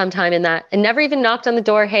sometime in that, and never even knocked on the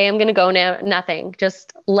door. Hey, I'm going to go now. Nothing,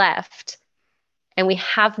 just left. And we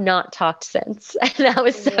have not talked since. And that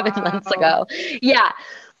was 7 months ago. Yeah.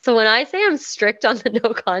 So when I say I'm strict on the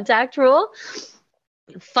no contact rule,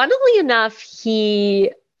 funnily enough,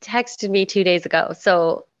 he texted me 2 days ago.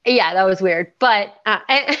 So yeah, that was weird, but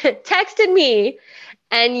texted me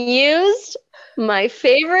and used my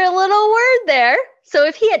favorite little word there. So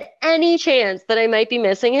if he had any chance that I might be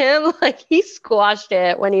missing him, like, he squashed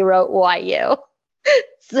it when he wrote YU.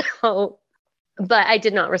 So, but I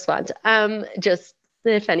did not respond. Just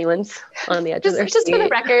if anyone's on the edge of their seat. Just for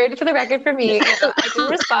the record for me, I didn't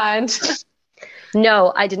respond.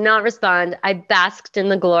 No, I did not respond. I basked in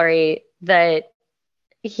the glory that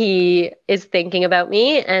he is thinking about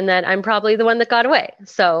me and that I'm probably the one that got away.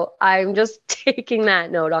 So I'm just taking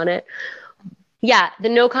that note on it. Yeah, the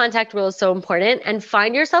no contact rule is so important. And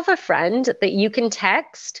find yourself a friend that you can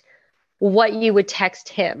text what you would text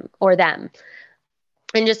him or them.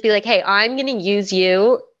 And just be like, hey, I'm going to use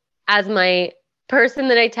you as my person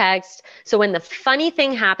that I text. So when the funny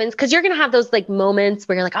thing happens, because you're going to have those like moments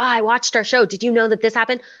where you're like, oh, I watched our show. Did you know that this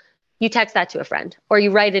happened? You text that to a friend, or you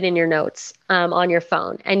write it in your notes on your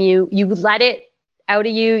phone, and you let it out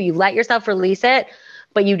of you. You let yourself release it,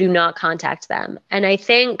 but you do not contact them. And I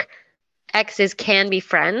think exes can be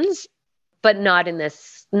friends, but not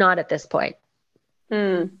at this point.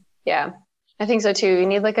 Yeah, I think so too. You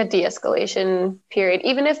need like a de-escalation period,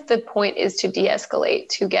 even if the point is to de-escalate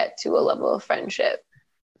to get to a level of friendship.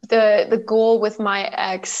 The goal with my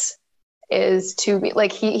ex is to be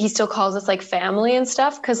like, he still calls us like family and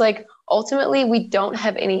stuff. Cause like ultimately we don't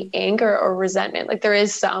have any anger or resentment. Like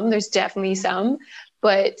there's definitely some,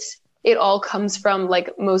 but it all comes from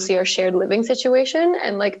like mostly our shared living situation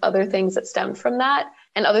and like other things that stem from that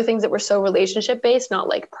and other things that were so relationship based, not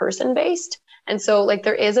like person based. And so like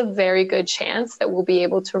there is a very good chance that we'll be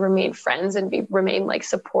able to remain friends and remain like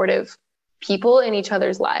supportive people in each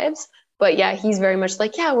other's lives. But yeah, he's very much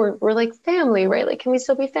like, yeah, we're like family, right? Like, can we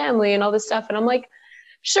still be family and all this stuff? And I'm like,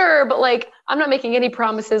 sure, but like, I'm not making any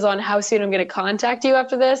promises on how soon I'm going to contact you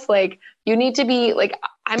after this. Like, you need to be like,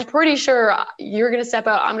 I'm pretty sure you're going to step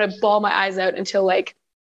out. I'm going to bawl my eyes out until like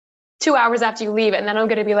 2 hours after you leave. And then I'm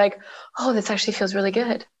going to be like, oh, this actually feels really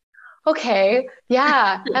good. Okay.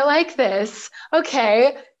 Yeah. I like this.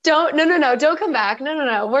 Okay. No. Don't come back.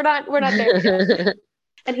 No. We're not there yet.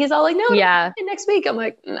 And he's all like, no, yeah, next week. I'm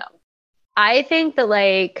like, no. I think that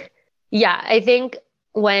like, yeah, I think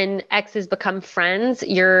when exes become friends,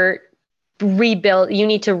 you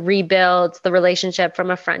need to rebuild the relationship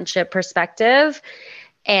from a friendship perspective,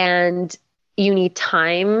 and you need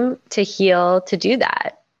time to heal to do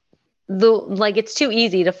that. Like it's too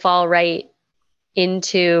easy to fall right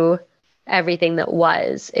into everything that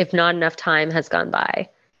was if not enough time has gone by.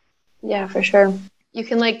 Yeah, for sure. You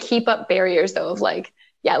can like keep up barriers though of like,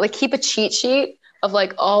 yeah, like keep a cheat sheet of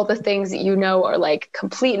like all the things that you know are like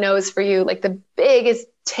complete no's for you, like the biggest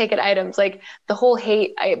ticket items, like the whole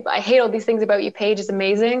I hate all these things about you page is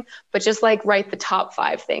amazing, but just like write the top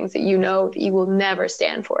 5 things that you know that you will never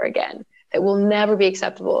stand for again, that will never be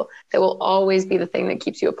acceptable, that will always be the thing that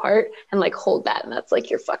keeps you apart, and like hold that, and that's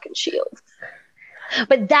like your fucking shield.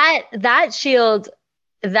 But that shield,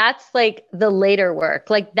 that's like the later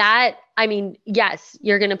work. Like that, I mean, yes,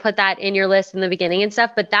 you're going to put that in your list in the beginning and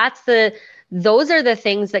stuff, but those are the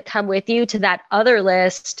things that come with you to that other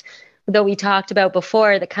list that we talked about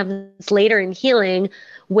before that comes later in healing,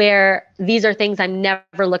 where these are things I'm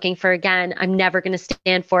never looking for again. I'm never going to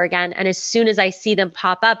stand for again. And as soon as I see them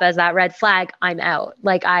pop up as that red flag, I'm out.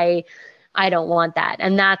 Like I don't want that.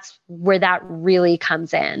 And that's where that really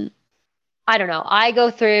comes in. I don't know. I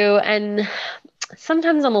go through, and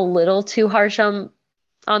sometimes I'm a little too harsh on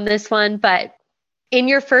this one, but in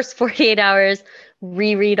your first 48 hours,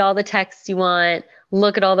 reread all the texts you want,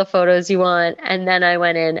 look at all the photos you want. And then I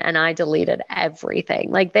went in and I deleted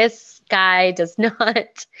everything. Like, this guy does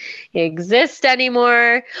not exist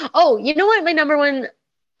anymore. Oh, you know what? My number one,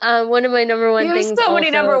 one of my number one things. So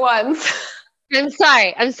many number ones. I'm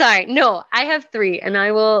sorry. No, I have 3, and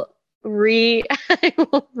I will reiterate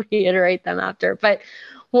them after. But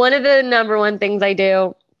one of the number one things I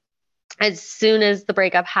do as soon as the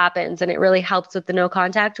breakup happens, and it really helps with the no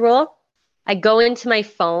contact rule, I go into my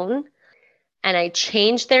phone and I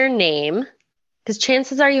change their name, because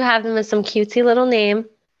chances are you have them as some cutesy little name,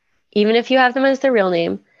 even if you have them as their real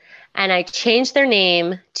name. And I change their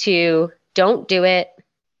name to "Don't do it,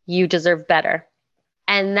 you deserve better."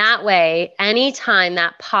 And that way, anytime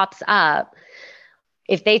that pops up,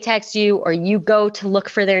 if they text you or you go to look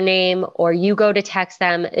for their name or you go to text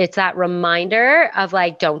them, it's that reminder of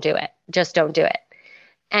like, don't do it. Just don't do it.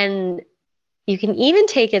 And you can even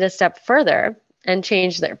take it a step further and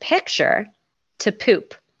change their picture to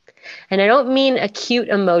poop. And I don't mean a cute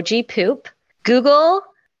emoji poop. Google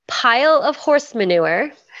pile of horse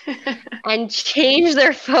manure and change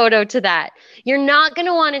their photo to that. You're not going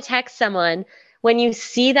to want to text someone when you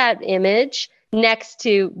see that image next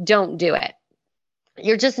to "don't do it."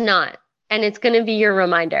 You're just not. And it's going to be your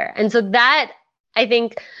reminder. And so that, I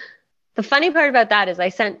think the funny part about that is I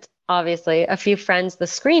sent, obviously, a few friends the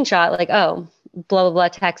screenshot, like, oh, blah, blah, blah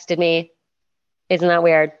texted me. Isn't that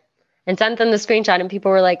weird? And sent them the screenshot, and people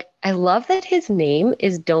were like, I love that his name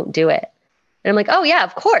is "Don't do it." And I'm like, oh yeah,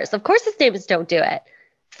 of course his name is "Don't do it."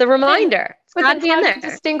 It's the reminder. It's got to be in there.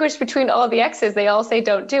 Distinguish between all the exes, they all say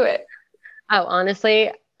 "don't do it." Oh,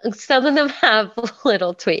 honestly, some of them have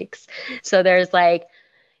little tweaks. So there's like,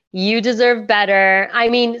 "You deserve better." I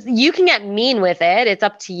mean, you can get mean with it. It's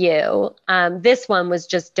up to you. This one was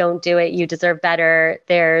just "Don't do it, you deserve better."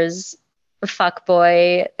 There's "fuck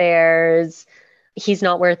boy." There's "he's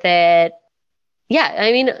not worth it." Yeah,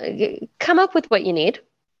 I mean, come up with what you need.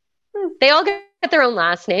 They all get their own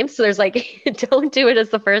last name. So there's like, "Don't do it" as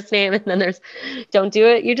the first name. And then there's "Don't do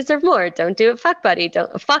it, you deserve more." "Don't do it, fuck buddy."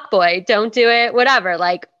 "Fuck boy." "Don't do it," whatever.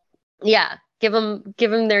 Like, yeah, give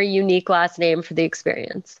them their unique last name for the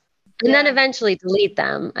experience. And then eventually delete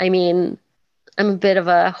them. I mean, I'm a bit of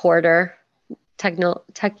a hoarder,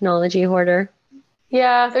 technology hoarder.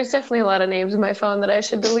 Yeah, there's definitely a lot of names in my phone that I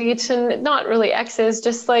should delete, and not really exes,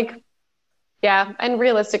 just like, yeah. And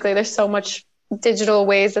realistically, there's so much digital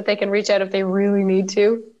ways that they can reach out if they really need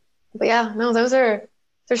to. But yeah, no, those are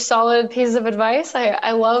They're solid pieces of advice.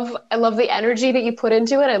 I love the energy that you put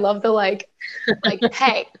into it. I love the like,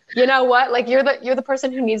 hey, you know what? Like you're the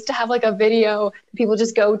person who needs to have like a video people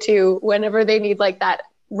just go to whenever they need like that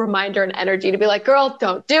reminder and energy to be like, girl,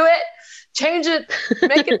 don't do it. Change it.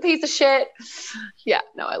 Make it a piece of shit. Yeah,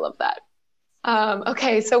 no, I love that.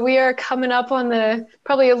 Okay, so we are coming up on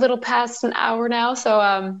probably a little past an hour now. So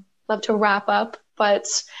love to wrap up, but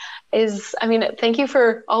thank you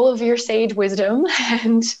for all of your sage wisdom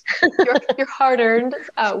and your hard-earned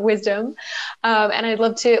wisdom. And I'd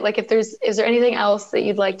love to, like, is there anything else that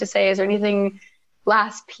you'd like to say? Is there anything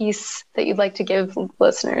last piece that you'd like to give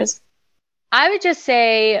listeners? I would just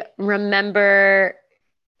say, remember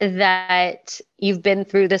that you've been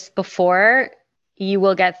through this before. You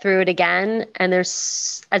will get through it again. And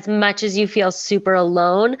there's, as much as you feel super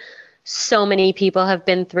alone, so many people have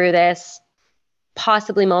been through this,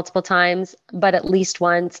 possibly multiple times, but at least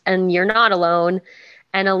once, and you're not alone.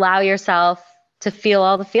 And allow yourself to feel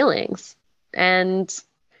all the feelings, and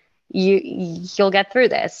you'll get through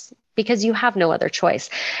this because you have no other choice.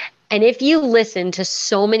 And if you listen to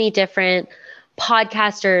so many different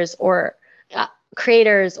podcasters or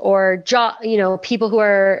creators or people who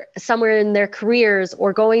are somewhere in their careers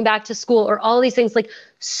or going back to school or all these things, like,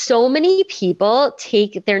 so many people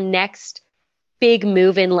take their next big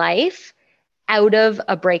move in life out of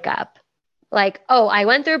a breakup. Like, oh, I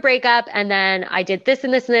went through a breakup and then I did this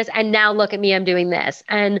and this and this, and now look at me, I'm doing this.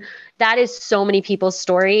 And that is so many people's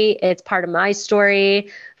story. It's part of my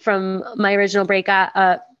story from my original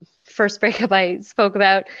breakup, first breakup I spoke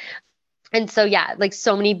about. And so, yeah, like,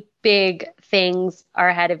 so many big things are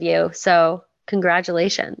ahead of you. So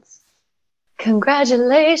congratulations.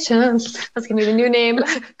 Congratulations. That's going to be the new name.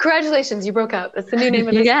 Congratulations, you broke up. That's the new name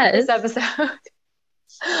of this episode.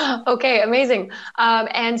 Okay, amazing.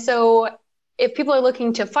 And so if people are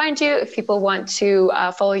looking to find you, if people want to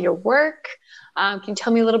follow your work, can you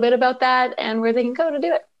tell me a little bit about that and where they can go to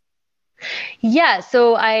do it? Yeah,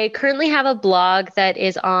 so I currently have a blog that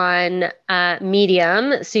is on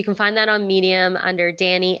Medium. So you can find that on Medium under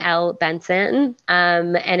Dani L. Benson.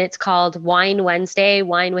 And it's called Wine Wednesday,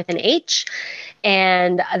 wine with an H.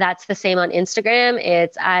 And that's the same on Instagram.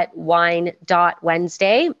 It's at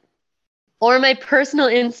wine.wednesday. Or my personal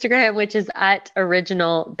Instagram, which is at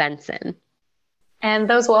Original Benson. And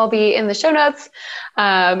those will all be in the show notes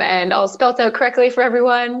and all spelled out correctly for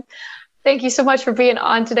everyone. Thank you so much for being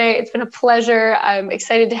on today. It's been a pleasure. I'm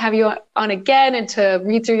excited to have you on again and to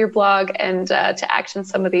read through your blog and to action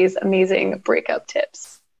some of these amazing breakup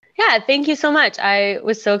tips. Yeah, thank you so much. I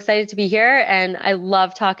was so excited to be here, and I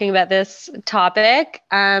love talking about this topic.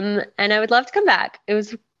 And I would love to come back. It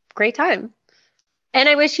was a great time. And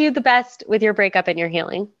I wish you the best with your breakup and your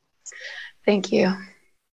healing. Thank you.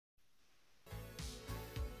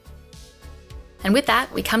 And with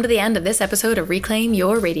that, we come to the end of this episode of Reclaim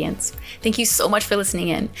Your Radiance. Thank you so much for listening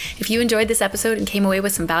in. If you enjoyed this episode and came away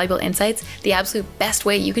with some valuable insights, the absolute best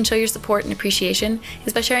way you can show your support and appreciation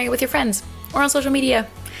is by sharing it with your friends or on social media.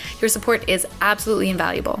 Your support is absolutely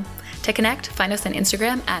invaluable. To connect, find us on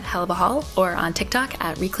Instagram at HellOfAHaul or on TikTok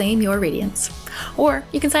at Reclaim Your Radiance. Or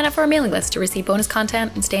you can sign up for our mailing list to receive bonus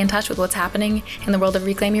content and stay in touch with what's happening in the world of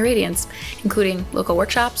Reclaim Your Radiance, including local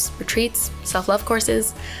workshops, retreats, self-love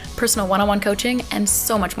courses, personal one-on-one coaching, and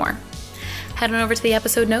so much more. Head on over to the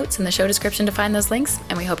episode notes in the show description to find those links,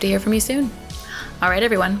 and we hope to hear from you soon. All right,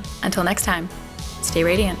 everyone, until next time, stay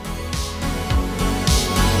radiant.